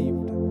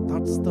lived.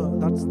 That's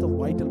the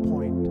vital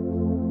point.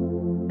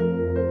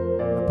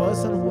 A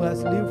person who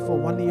has lived for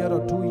 1 year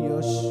or 2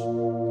 years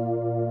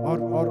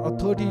or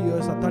 30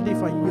 years or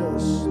 35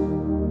 years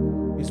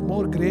is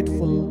more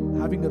grateful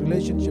having a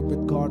relationship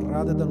with God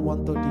rather than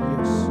 130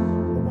 years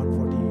or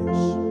 140 years.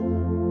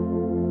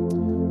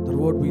 The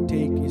road we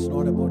take is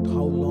not about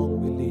how long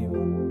we live,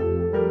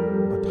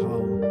 but how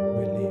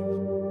we live.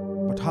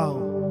 But how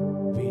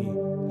we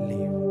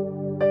live.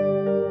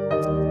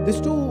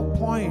 These 2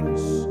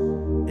 points,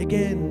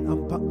 again,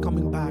 I'm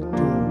coming back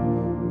to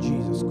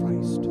Jesus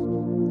Christ.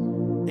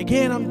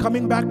 Again, I'm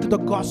coming back to the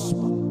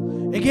gospel.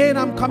 Again,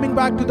 I'm coming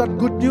back to that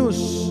good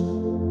news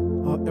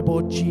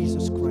about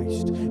Jesus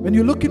Christ. When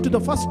you look into the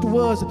first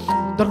verse,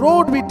 the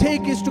road we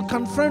take is to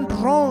confront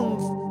wrong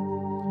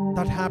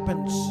that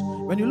happens.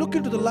 When you look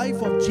into the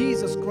life of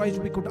Jesus Christ,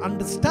 we could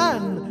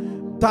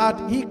understand that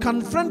he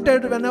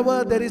confronted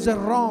whenever there is a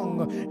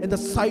wrong in the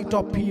sight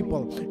of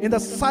people, in the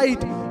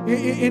sight,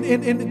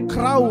 in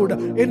crowd,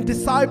 in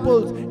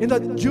disciples, in the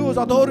Jews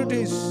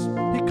authorities.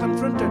 He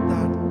confronted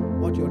that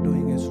what you're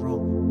doing is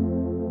wrong.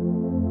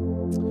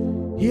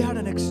 He had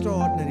an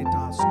extraordinary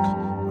task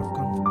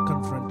of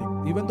confronting.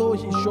 Even though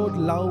he showed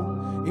love,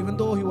 even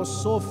though he was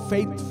so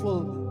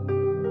faithful,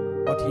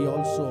 but he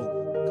also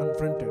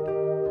confronted.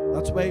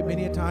 That's why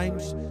many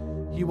times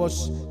he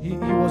was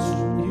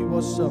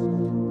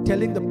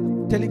telling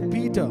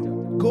Peter,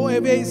 "Go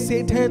away,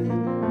 Satan."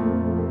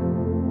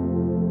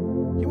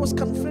 He was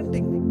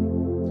confronting,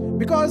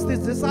 because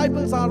these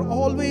disciples are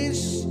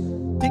always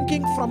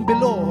thinking from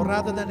below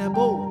rather than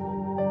above.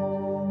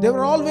 They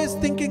were always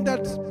thinking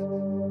that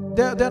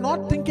they're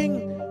not thinking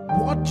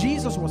what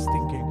Jesus was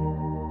thinking.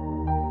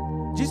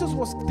 Jesus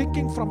was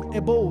thinking from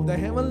above, the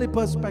heavenly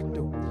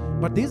perspective.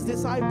 But these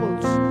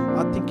disciples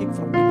are thinking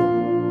from below.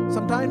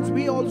 Sometimes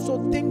we also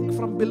think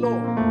from below.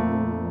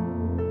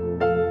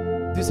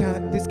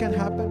 This can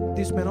happen,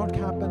 this may not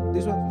happen. What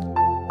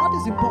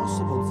is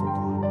impossible for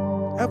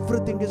God?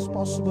 Everything is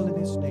possible in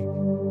His name.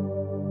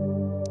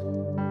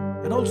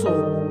 And also,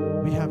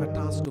 we have a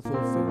task to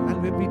fulfill.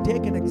 And when we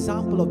take an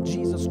example of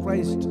Jesus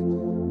Christ,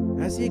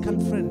 as He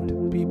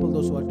confront people,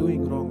 those who are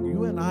doing wrong,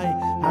 you and I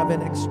have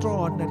an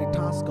extraordinary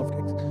task of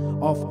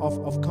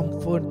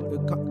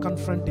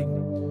confronting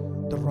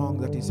the wrong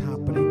that is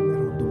happening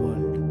around the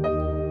world.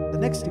 The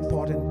next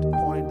important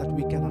point that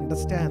we can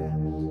understand,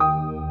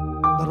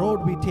 the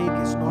road we take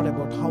is not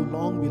about how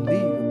long we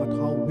live, but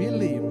how we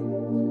live.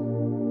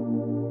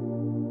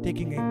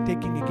 Taking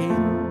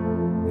again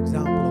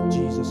example of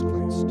Jesus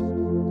Christ.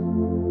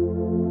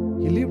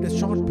 He lived a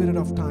short period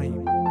of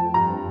time,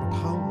 but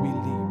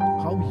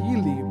how He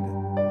lived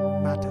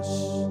matters.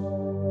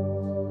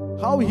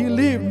 How He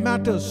lived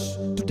matters.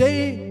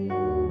 Today,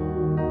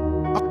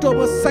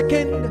 October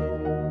 2nd,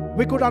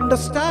 we could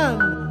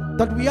understand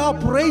that we are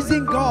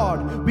praising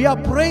God. We are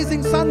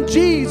praising Son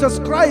Jesus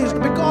Christ,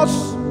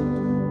 because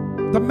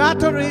the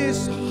matter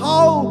is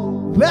how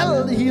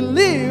well He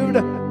lived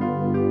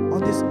on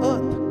this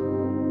earth.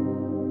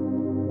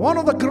 One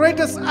of the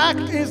greatest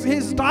acts is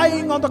His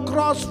dying on the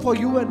cross for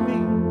you and me.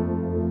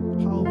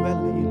 How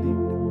well He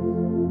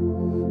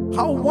lived.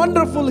 How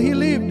wonderful He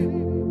lived.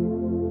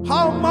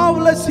 How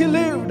marvelous He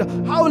lived.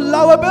 How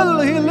lovable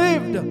He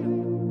lived.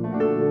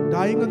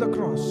 Dying on the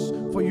cross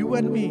for you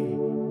and me,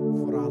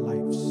 for our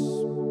lives.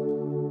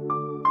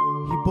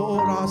 He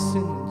bore our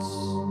sins.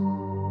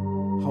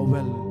 How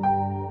well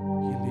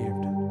He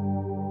lived.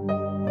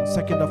 On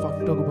 2nd of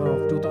October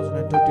of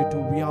 2022,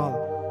 we are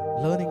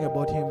learning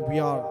about Him. We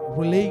are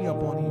relying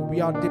upon Him.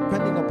 We are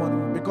depending upon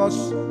Him,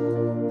 because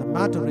the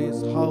matter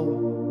is how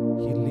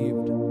He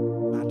lived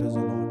matters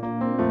a lot.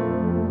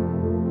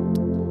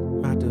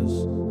 Matters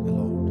a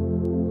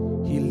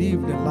lot. He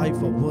lived a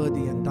life of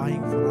worthy and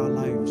dying for our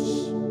lives.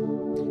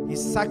 He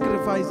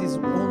sacrificed His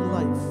own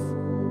life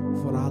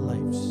for our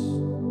lives.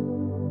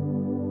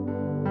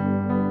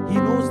 He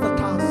knows the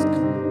task.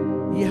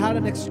 He had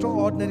an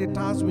extraordinary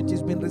task which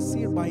has been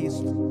received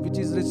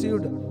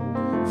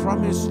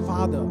from His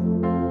Father.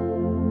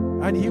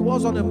 And He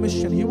was on a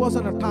mission. He was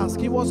on a task.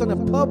 He was on a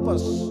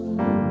purpose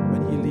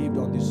when He lived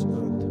on this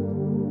earth.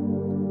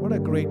 What a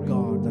great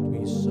God that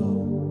we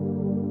serve.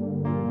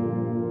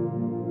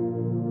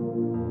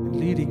 And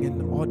leading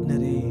an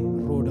ordinary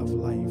road of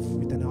life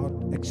with an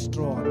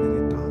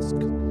extraordinary task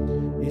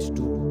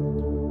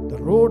the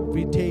road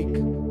we take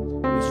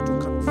is to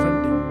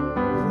confronting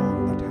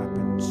wrong that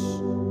happens.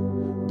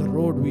 The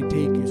road we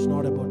take is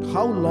not about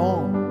how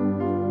long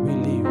we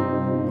live,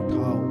 but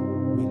how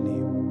we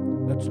live.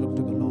 Let's look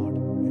to the Lord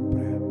in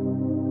prayer.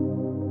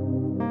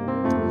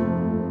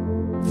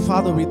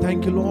 Father, we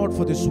thank You, Lord,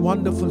 for this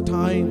wonderful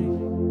time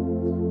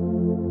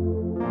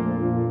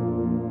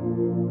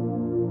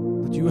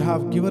that You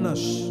have given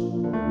us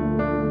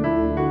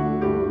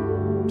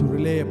to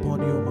rely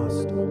upon you,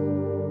 Master.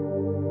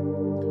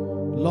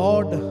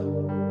 Lord,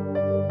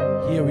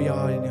 here we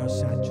are in your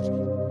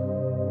sanctuary.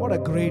 What a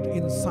great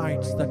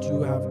insights that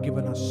you have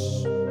given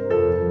us.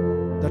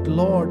 That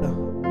Lord,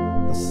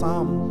 the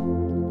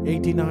Psalm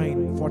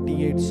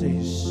 89:48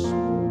 says,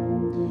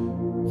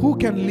 who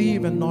can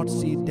live and not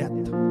see death?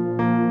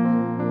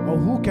 Or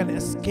who can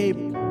escape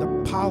the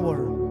power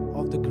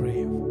of the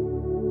grave?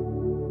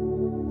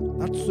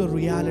 That's the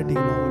reality,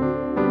 Lord.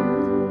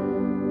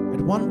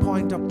 At one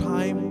point of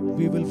time,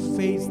 we will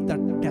face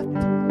that death.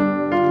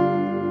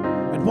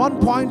 At one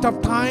point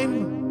of time,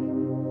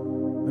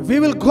 we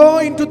will go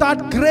into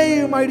that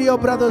grave, my dear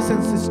brothers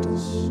and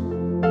sisters.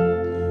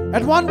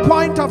 At one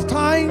point of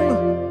time,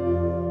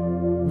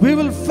 we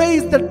will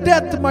face the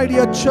death, my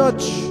dear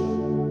church.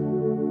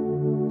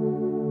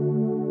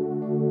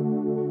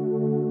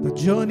 The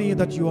journey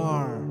that you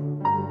are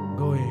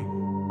going,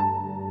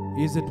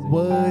 is it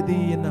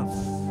worthy enough?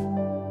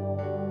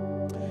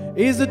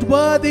 Is it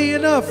worthy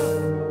enough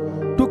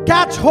to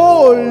catch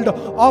hold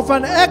of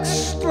an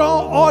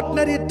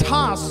extraordinary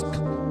task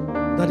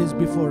that is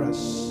before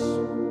us?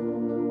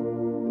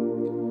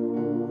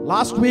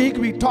 Last week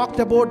we talked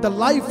about the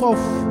life of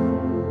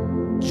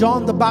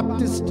John the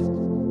Baptist.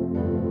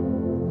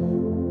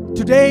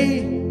 Today,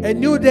 a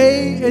new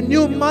day, a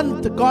new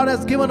month God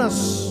has given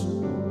us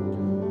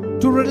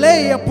to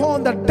rely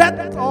upon the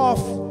death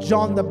of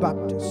John the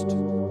Baptist.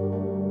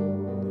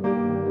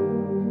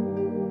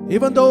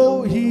 Even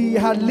though he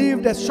had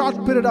lived a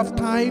short period of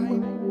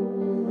time,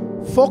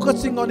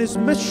 focusing on his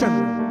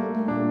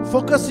mission,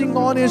 focusing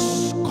on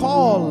his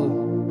call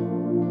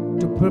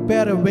to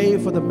prepare a way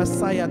for the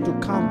Messiah to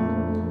come,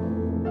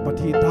 but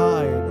he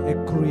died a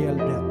cruel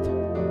death.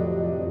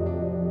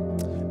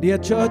 Dear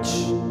church,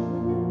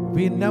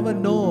 we never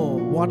know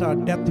what our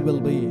death will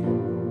be.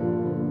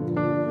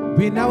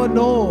 We never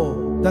know.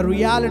 The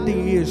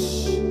reality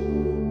is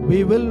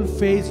we will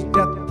face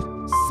death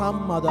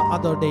some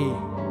other day.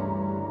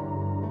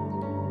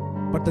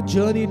 But the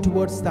journey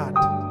towards that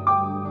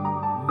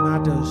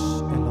matters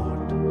a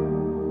lot.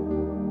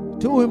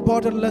 Two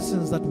important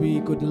lessons that we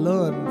could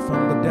learn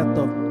from the death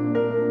of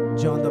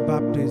John the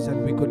Baptist,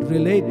 and we could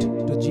relate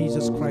to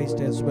Jesus Christ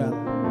as well.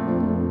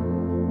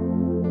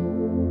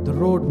 The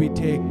road we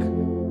take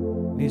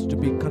needs to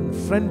be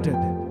confronting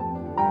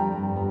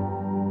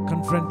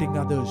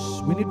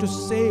others. We need to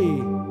say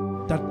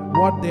that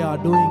what they are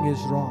doing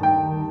is wrong.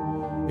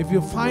 If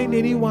you find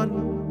anyone,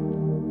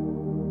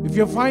 if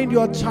you find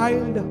your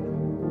child,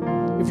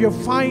 if you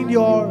find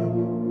your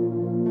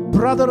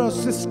brother or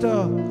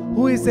sister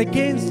who is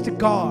against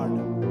God,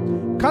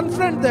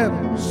 confront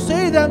them,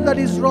 say them that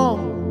is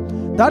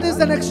wrong. That is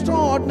an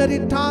extraordinary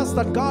task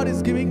that God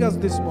is giving us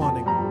this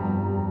morning.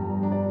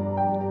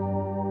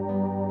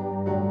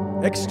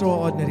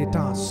 Extraordinary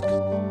task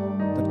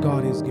that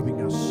God is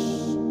giving us.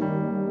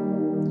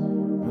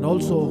 And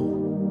also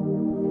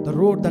the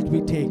road that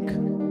we take.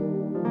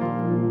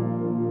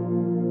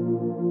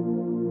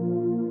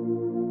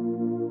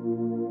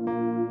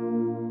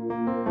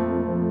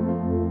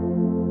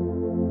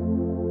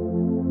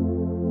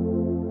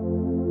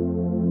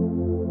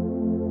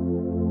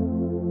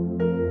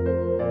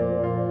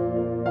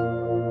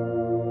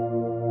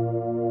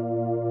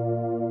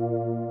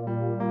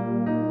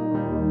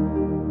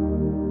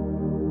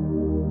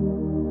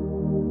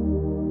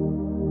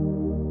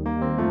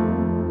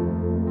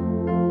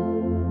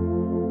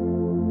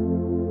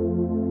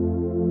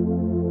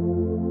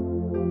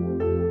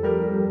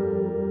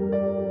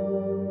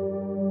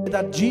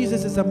 That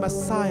Jesus is a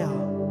Messiah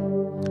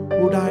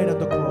who died on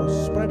the cross,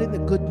 spreading the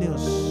good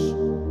news.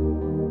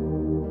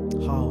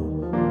 How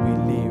we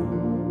live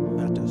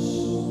matters.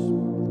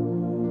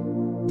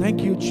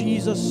 Thank you,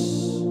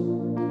 Jesus.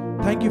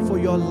 Thank you for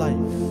your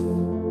life.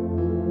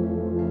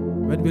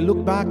 When we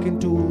look back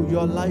into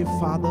your life,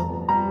 Father,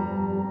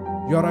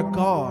 you're a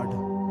God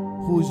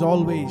who is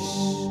always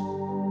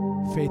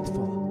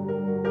faithful.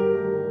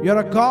 You're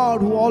a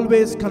God who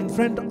always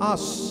confronts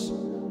us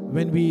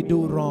when we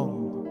do wrong.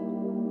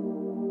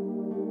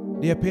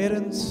 Dear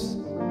parents,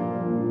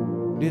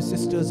 dear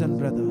sisters and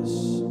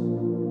brothers,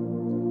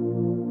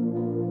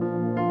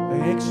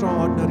 an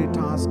extraordinary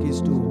task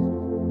is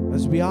to,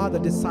 as we are the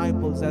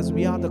disciples, as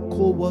we are the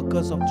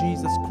co-workers of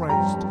Jesus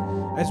Christ,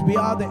 as we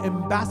are the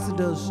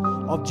ambassadors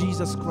of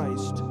Jesus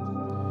Christ,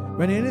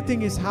 when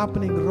anything is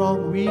happening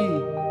wrong, we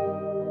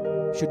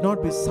should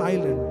not be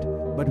silent,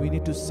 but we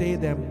need to say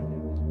them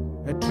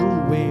a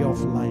true way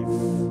of life.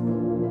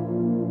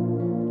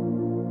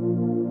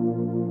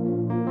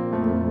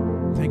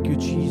 Thank you,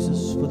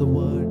 Jesus, for the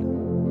word.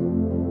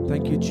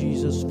 Thank you,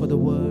 Jesus, for the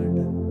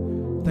word.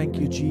 Thank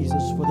you,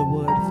 Jesus, for the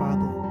word,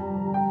 Father.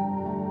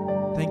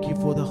 Thank you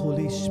for the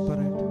Holy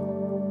Spirit.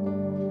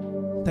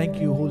 Thank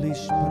you, Holy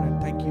Spirit.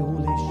 Thank you,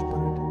 Holy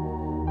Spirit.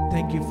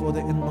 Thank you for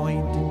the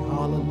anointing.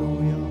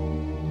 Hallelujah.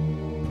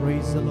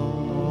 Praise the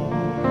Lord.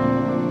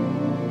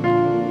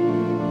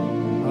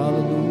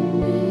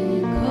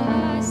 Hallelujah.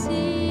 Because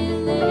He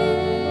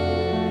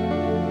lives,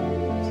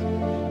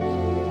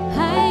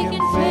 I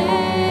can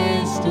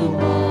face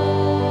tomorrow.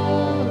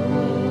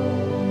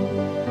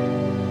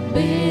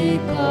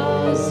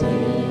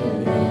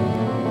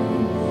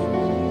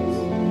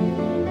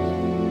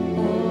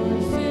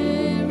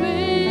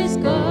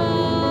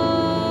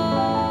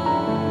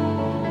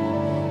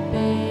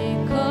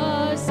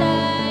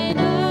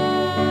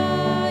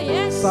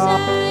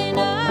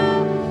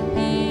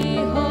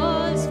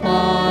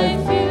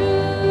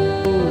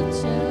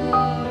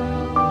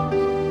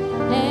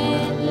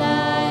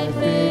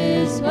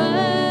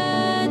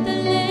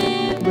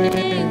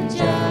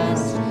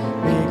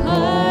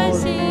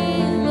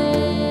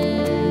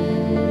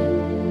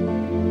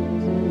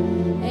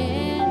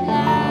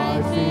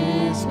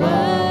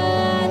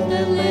 worth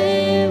the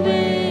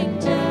living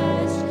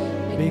just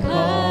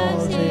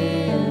because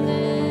He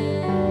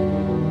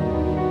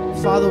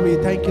lives. Father, we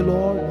thank you,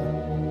 Lord,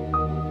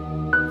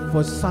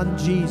 for Son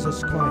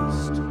Jesus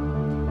Christ,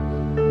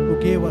 who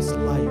gave us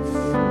life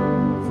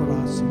for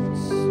our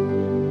sins.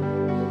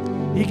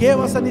 He gave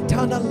us an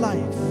eternal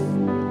life,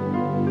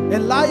 a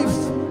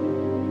life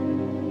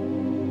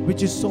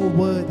which is so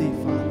worthy,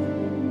 Father.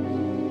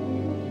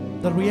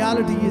 The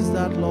reality is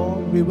that,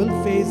 Lord, we will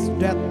face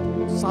death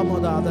some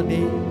or the other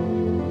day,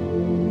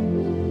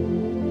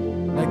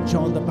 like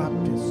John the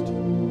Baptist.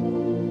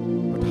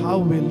 But how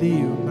we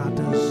live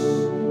matters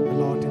a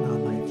lot in our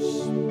lives.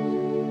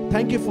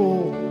 Thank you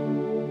for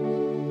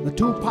the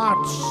two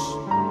parts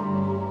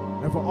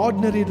of an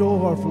ordinary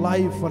road of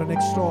life for an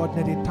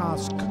extraordinary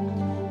task,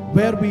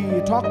 where we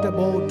talked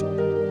about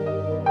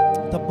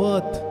the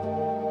birth,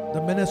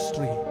 the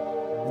ministry,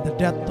 and the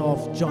death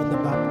of John the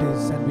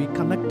Baptist, and we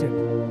connected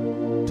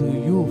to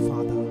you,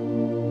 Father,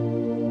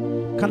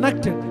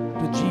 connected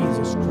to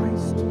Jesus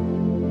Christ.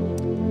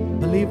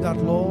 Believe that,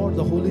 Lord,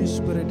 the Holy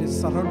Spirit is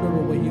surrendered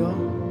over here.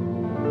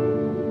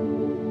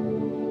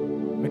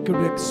 We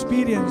could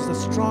experience the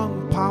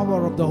strong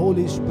power of the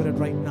Holy Spirit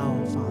right now,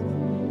 Father.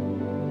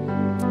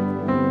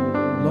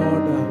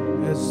 Lord,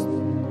 as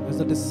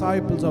the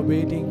disciples are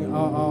waiting,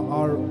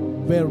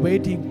 we're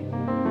waiting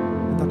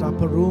in that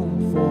upper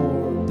room for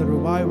the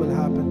revival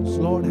happens.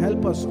 Lord,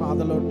 help us,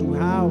 Father, Lord, to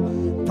have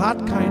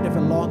that kind of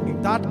a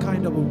longing, that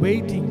kind of a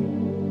waiting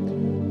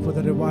for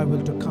the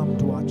revival to come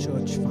to our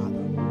church, Father.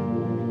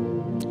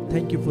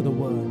 Thank you for the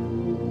word.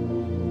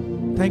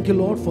 Thank you,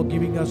 Lord, for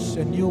giving us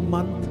a new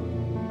month,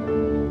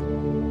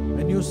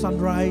 a new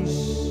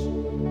sunrise.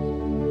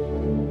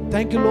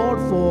 Thank you, Lord,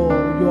 for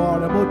you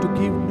are about to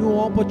give new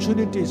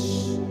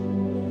opportunities,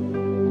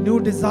 new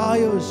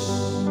desires,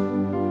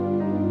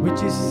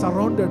 which is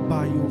surrounded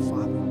by you,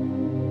 Father.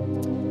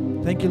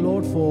 Thank you,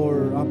 Lord,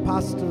 for our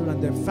pastor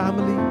and their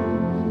family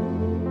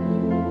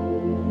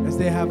as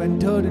they have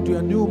entered into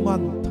a new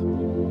month.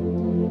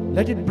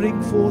 Let it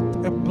bring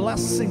forth a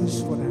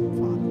blessings for them,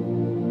 Father.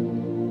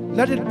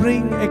 Let it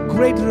bring a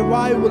great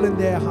revival in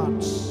their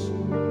hearts.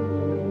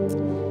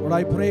 Lord,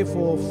 I pray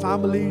for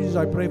families,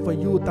 I pray for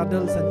youth,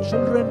 adults, and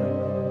children,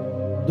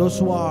 those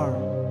who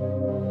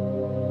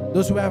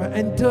have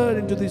entered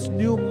into this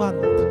new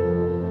month.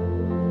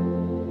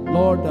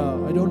 Lord,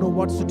 I don't know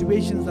what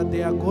situations that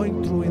they are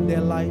going through in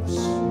their lives.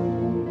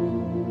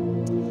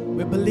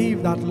 We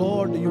believe that,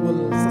 Lord, you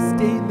will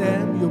sustain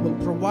them, you will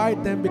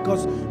provide them,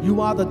 because you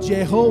are the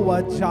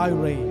Jehovah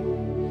Jireh.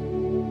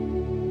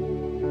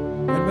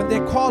 And when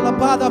they call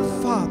about the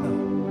Father,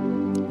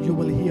 you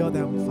will hear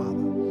them,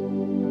 Father.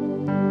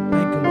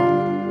 Thank you, Lord.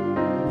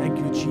 Thank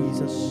you,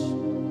 Jesus.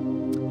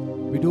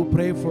 We do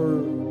pray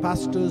for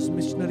pastors,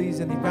 missionaries,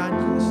 and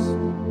evangelists,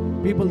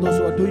 people, those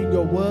who are doing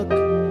your work.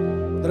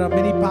 There are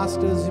many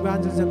pastors,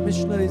 evangelists, and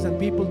missionaries, and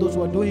people, those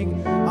who are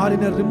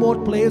in a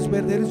remote place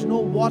where there is no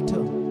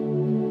water.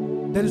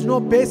 There is no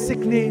basic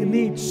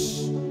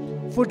needs,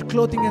 food,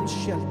 clothing, and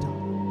shelter.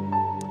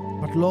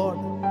 But Lord,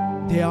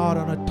 they are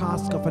on a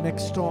task of an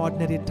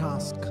extraordinary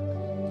task.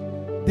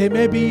 They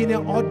may be in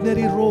an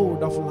ordinary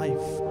road of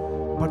life,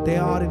 but they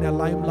are in a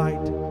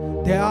limelight.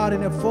 They are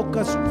in a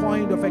focused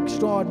point of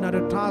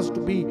extraordinary task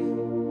to be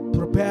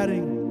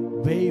preparing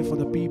way for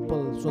the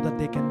people so that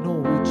they can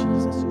know who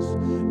Jesus is.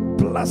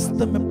 Bless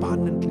them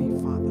abundantly,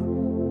 Father.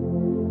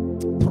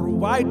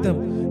 Provide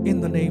them in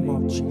the name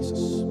of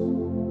Jesus.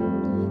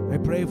 I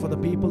pray for the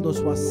people, those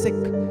who are sick,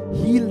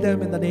 heal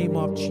them in the name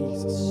of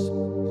Jesus.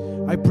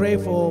 I pray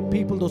for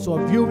people, those who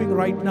are viewing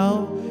right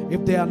now,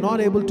 if they are not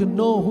able to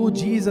know who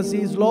Jesus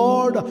is,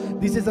 Lord,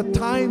 this is a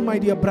time, my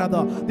dear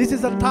brother, this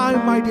is a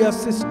time, my dear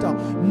sister.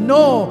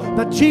 Know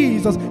that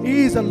Jesus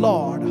is a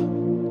Lord.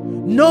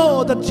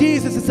 Know that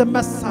Jesus is a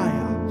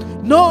Messiah.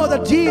 Know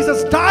that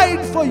Jesus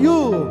died for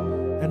you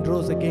and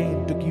rose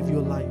again to give you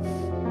life.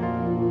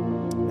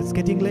 It's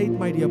getting late,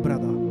 my dear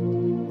brother.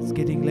 It's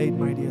getting late,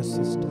 my dear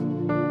sister.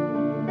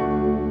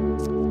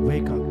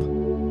 Wake up.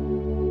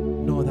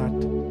 Know that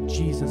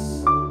Jesus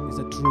is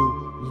a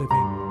true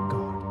living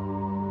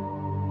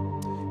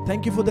God.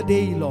 Thank you for the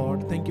day,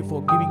 Lord. Thank you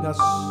for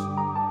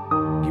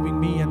giving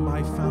me and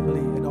my family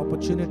an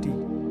opportunity,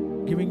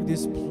 giving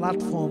this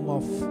platform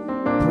of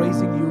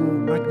praising you,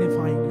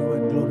 magnifying you,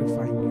 and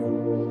glorifying you.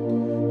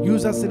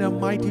 Use us in a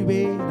mighty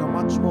way, in a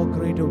much more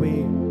greater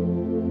way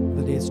in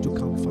the days to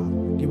come,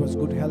 Father. Give us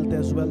good health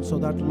as well, so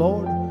that,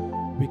 Lord,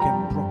 we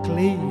can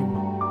proclaim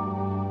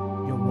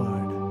your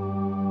word.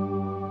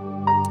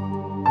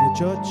 Dear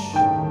church,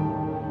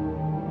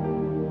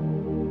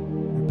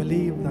 we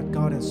believe that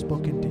God has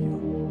spoken to you.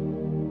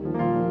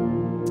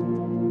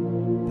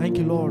 Thank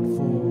you, Lord,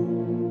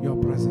 for your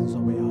presence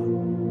over here.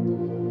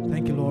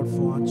 Thank you, Lord,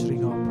 for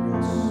answering our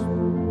prayers.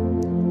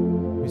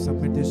 We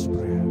submit this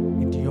prayer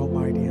into your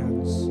mighty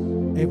hands.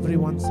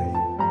 Everyone say,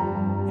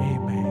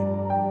 Amen.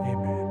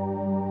 Amen.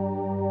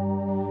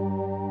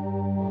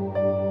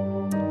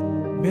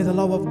 May the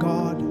love of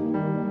God,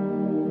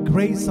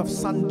 grace of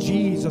Son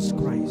Jesus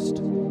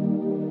Christ,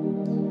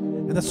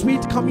 and the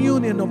sweet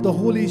communion of the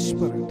Holy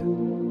Spirit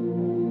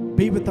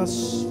be with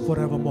us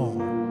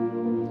forevermore.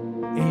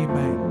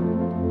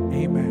 Amen.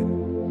 Amen.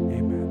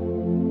 Amen.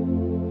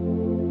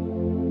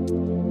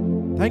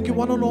 Thank you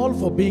one and all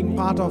for being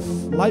part of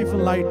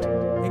Lifeinlight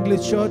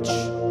English Church.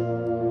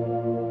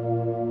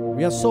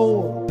 We are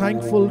so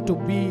thankful to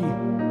be,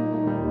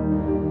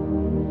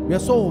 we are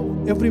so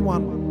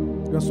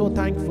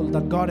thankful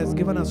that God has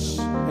given us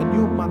a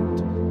new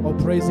month of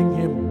praising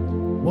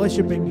Him,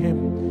 worshiping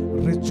Him,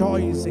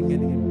 rejoicing in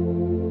Him.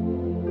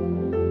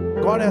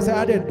 God has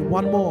added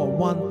one more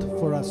month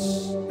for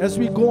us. As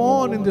we go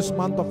on in this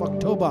month of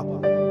October,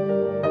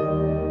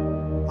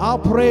 our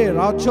prayer,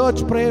 our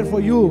church prayer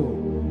for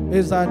you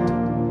is that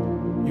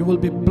you will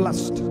be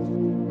blessed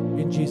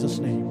in Jesus'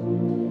 name.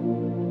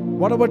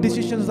 Whatever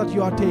decisions that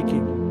you are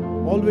taking,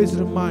 always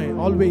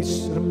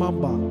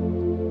remember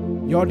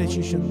your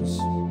decisions,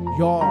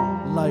 your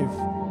life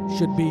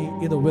should be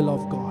in the will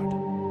of God.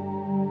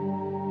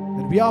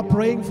 And we are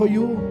praying for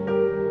you.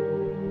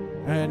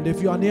 And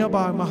if you are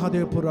nearby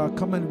Mahadevpura,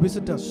 come and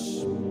visit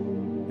us,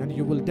 and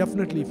you will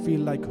definitely feel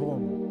like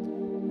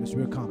home as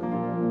you come.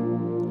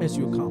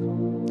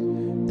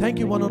 Thank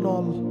you one and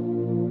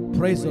all.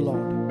 Praise the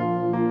Lord.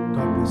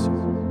 God bless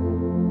you.